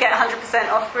trying to get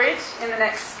 100% off-grid in the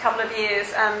next couple of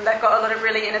years. They've got a lot of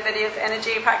really innovative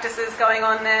energy practices going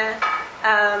on there.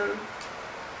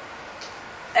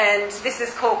 And this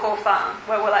is Corkle Farm,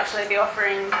 where we'll actually be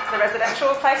offering the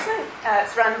residential placement.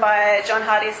 It's run by John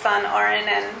Hardy's son, Oren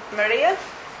and Maria.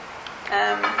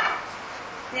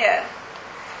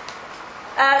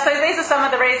 So these are some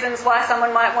of the reasons why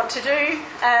someone might want to do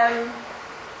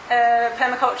a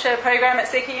permaculture program at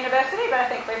CUK University, but I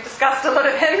think we've discussed a lot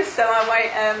of them, so I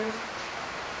won't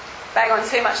bang on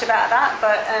too much about that.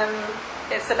 But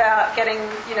it's about getting,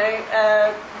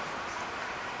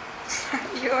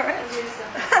 you're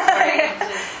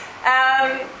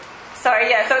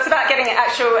so it's about getting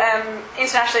actual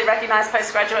internationally recognised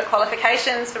postgraduate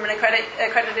qualifications from an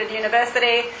accredited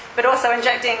university, but also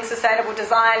injecting sustainable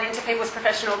design into people's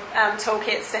professional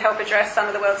toolkits to help address some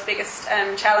of the world's biggest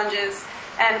challenges,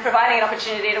 and providing an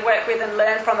opportunity to work with and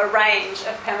learn from a range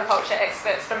of permaculture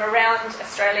experts from around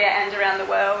Australia and around the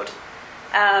world.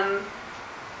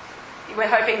 We're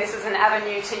hoping this is an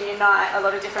avenue to unite a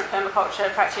lot of different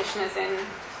permaculture practitioners in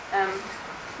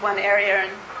one area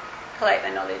and collate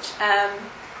their knowledge.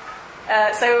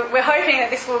 So we're hoping that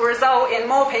this will result in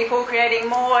more people creating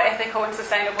more ethical and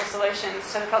sustainable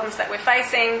solutions to the problems that we're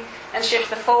facing, and shift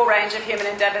the full range of human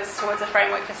endeavours towards a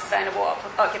framework for sustainable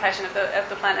occupation of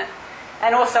the planet,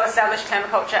 and also establish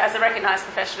permaculture as a recognised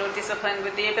professional discipline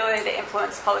with the ability to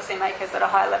influence policymakers at a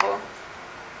high level.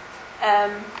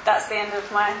 That's the end of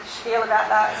my spiel about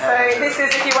that. So this is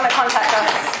if you want to contact us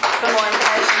for more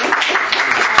information.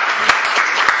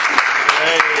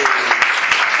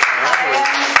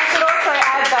 I should also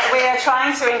add that we are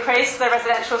trying to increase the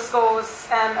residential schools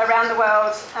around the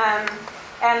world,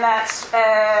 and that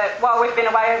while we've been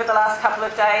away over the last couple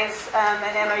of days,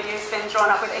 an MOU's been drawn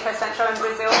up with EcoCentro in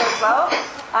Brazil as well,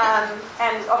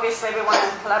 and obviously we want to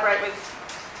collaborate with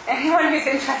anyone who's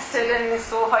interested, and this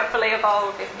will hopefully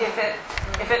evolve.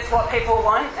 If it's what people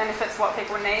want and if it's what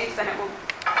people need, then it will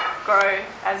grow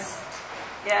as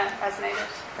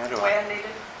needed, where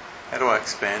needed. How do I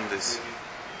expand this?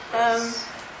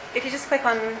 If you just click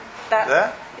on that.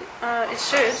 That? It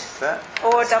should. That?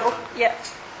 Or double, yeah.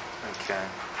 Okay.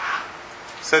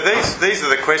 So these are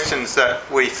the questions that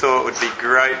we thought would be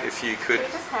great if you could. We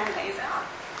just hand these out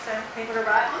so people to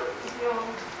write on. If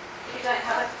you don't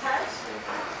have a pad.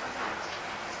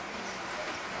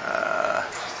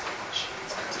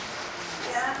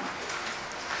 Yeah.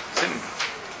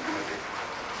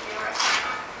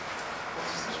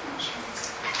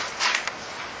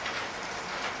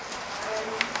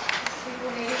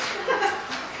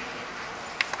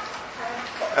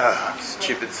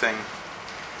 Stupid thing.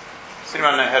 Does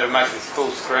anyone know how to make this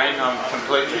full screen? I'm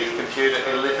completely computer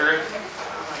illiterate.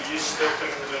 Are you still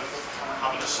thinking of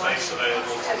having a space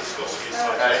available to discuss these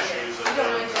types of issues?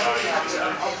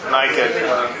 Make it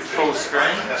full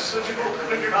screen.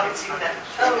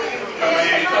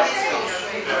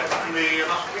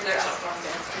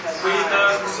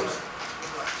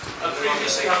 I've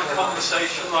previously had a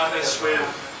conversation like this with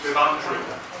Andrew.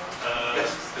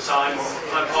 Because I'm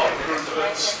part of a group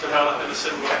that's developing a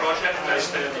similar project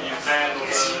based in the UK and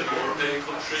other European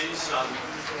countries. And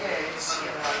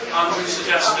Andrew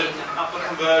suggested at the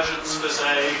Convergence there's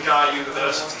a Guy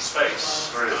University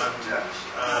space. So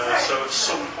at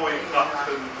some point that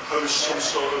can host some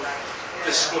sort of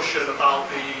discussion about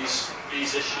these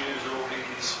issues or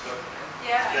these.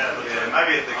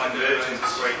 Maybe at the Convergence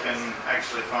we can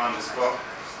actually find a spot.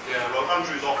 Yeah, well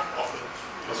Andrew's offered.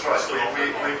 That's right.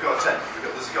 We've got a tent.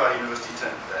 There's a Guy University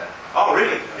tent there. Oh,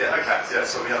 really? Yeah. Okay. Yeah.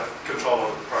 So we have control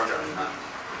over the program.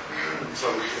 So,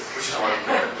 which is why.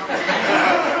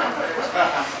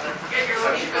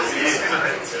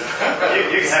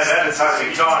 You can have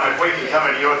advertising time if we can come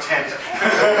into your tent.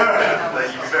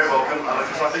 You'd be very welcome.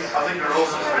 Because I think there are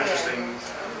also some interesting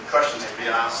questions to be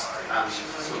asked and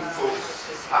some full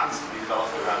patterns to be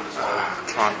developed around as well.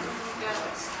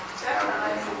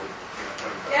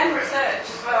 Yeah, and research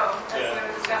as well, as we were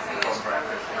discussing it.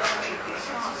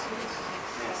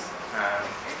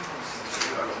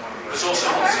 There's also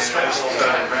lots of space on the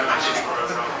management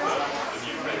program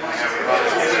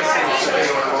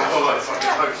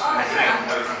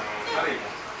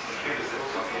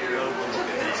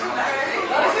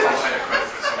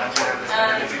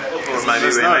Or maybe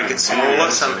we make it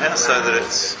smaller somehow so that it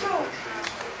just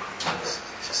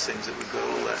seems that we've got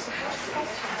all that.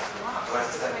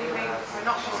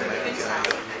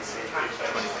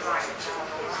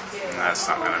 That's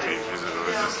not going to be visible,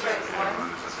 is it?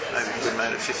 Maybe we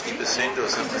made it 50% or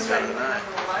something, I don't know.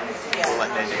 All they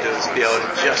need to do is be able to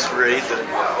just read them.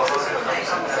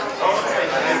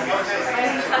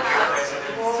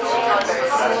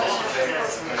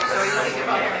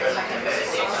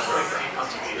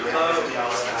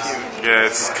 Yeah,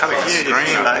 it's cutting the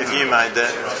screen. If you made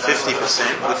that 50%,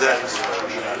 would that...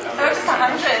 So it's just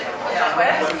 100, would that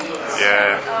work?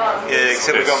 Yeah,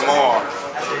 except we've got more.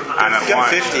 And it Go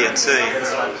might, 50 and see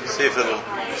if it'll...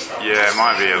 yeah, it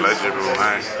might be illegible,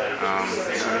 mate.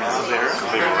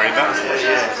 People read that?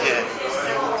 Yeah.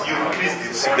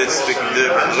 It's the best we can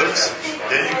do when it looks.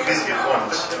 Then you increase the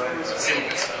font.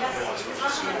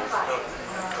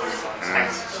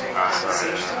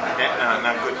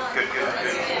 No, good.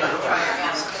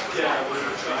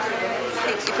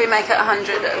 If we make it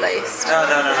 100 at least. No.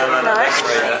 Let's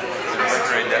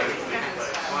read that.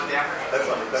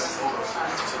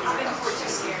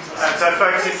 So,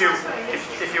 folks, if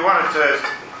you wanted to,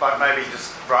 like, maybe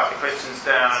just write the questions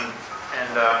down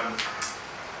and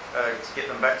get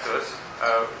them back to us,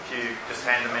 if you just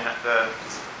hand them in at the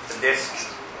desk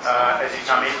as you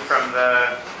come in from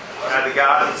the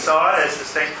garden side, as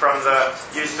distinct from the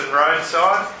Euston Road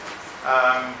side.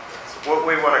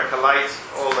 We want to collate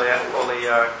all the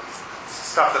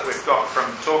stuff that we've got from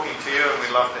talking to you, and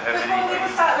we'd love to have Before we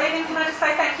start leaving, can I just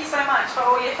say thank you so much for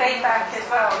all your feedback as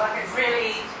well. Like, it's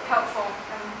really helpful,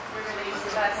 and we're really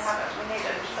glad to have it. We need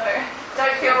it. So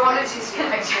don't feel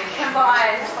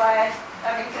confined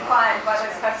by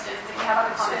those questions. If you have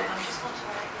other comments,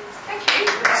 thank you.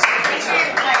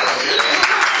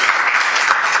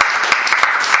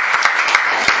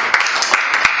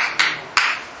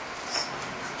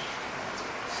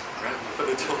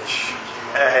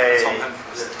 Hey.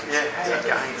 Yeah, how are you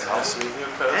going? Nice to meet you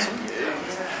in person.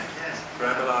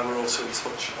 Graham and I were also in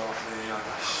touch about the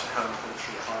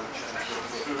Permaculture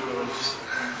Conference,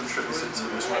 contributed to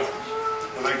as well.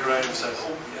 And then Graham said,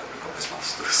 "Oh yeah, we've got this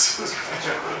masters."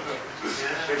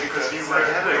 Because you were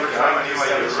running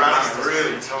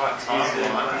really tight time.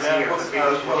 I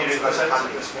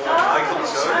couldn't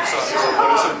go, so I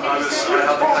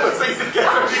had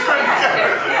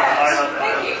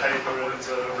the paper and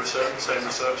same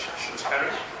research as Kerry.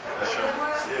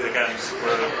 Again,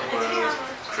 we're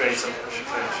creating,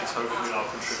 she's hopefully now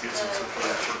contributing to the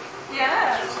collection.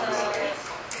 Yeah.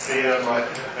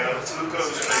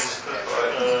 Glucose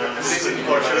based in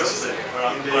Portugal, where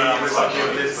I'm from.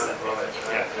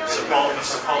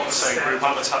 Support the same group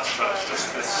Habitat Stretch,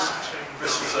 just this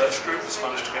research group that's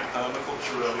managed to get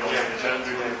permaculture early on in the agenda.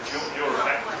 You're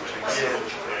effectively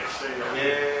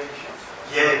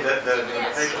Yeah, the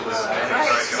people that are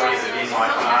in my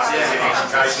class,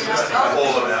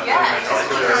 all of them.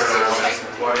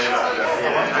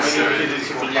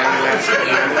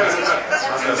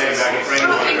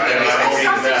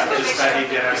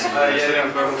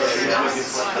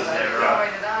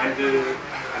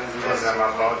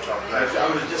 I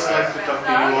would just like to talk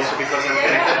to you also because I'm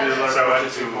connected with a lot of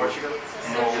projects in Portugal.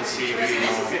 And see really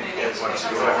what to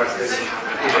do. But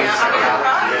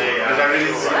I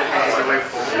really see that as a way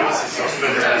forward.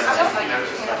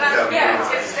 Yeah,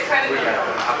 it's the kind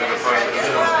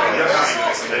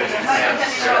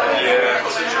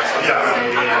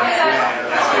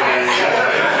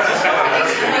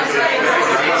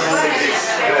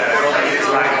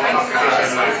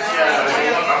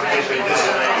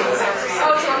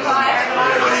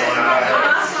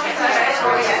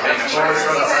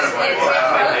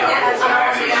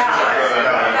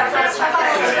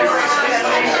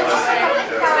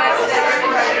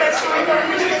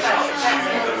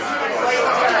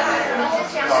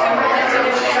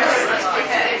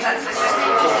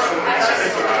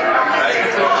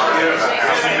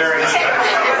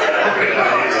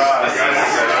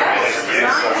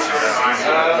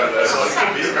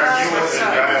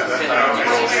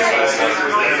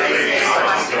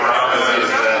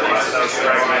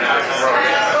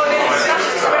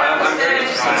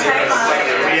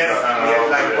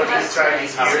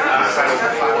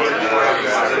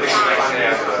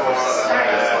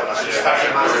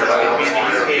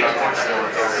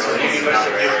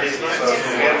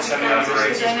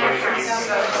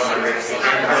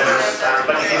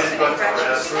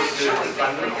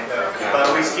But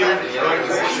we still going to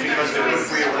push because the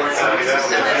group we are working with,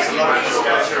 there's a lot of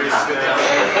culture is good.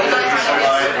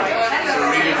 So we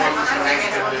really want to connect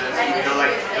and,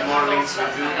 like the more links we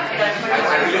do.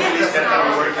 I really believe that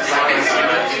our work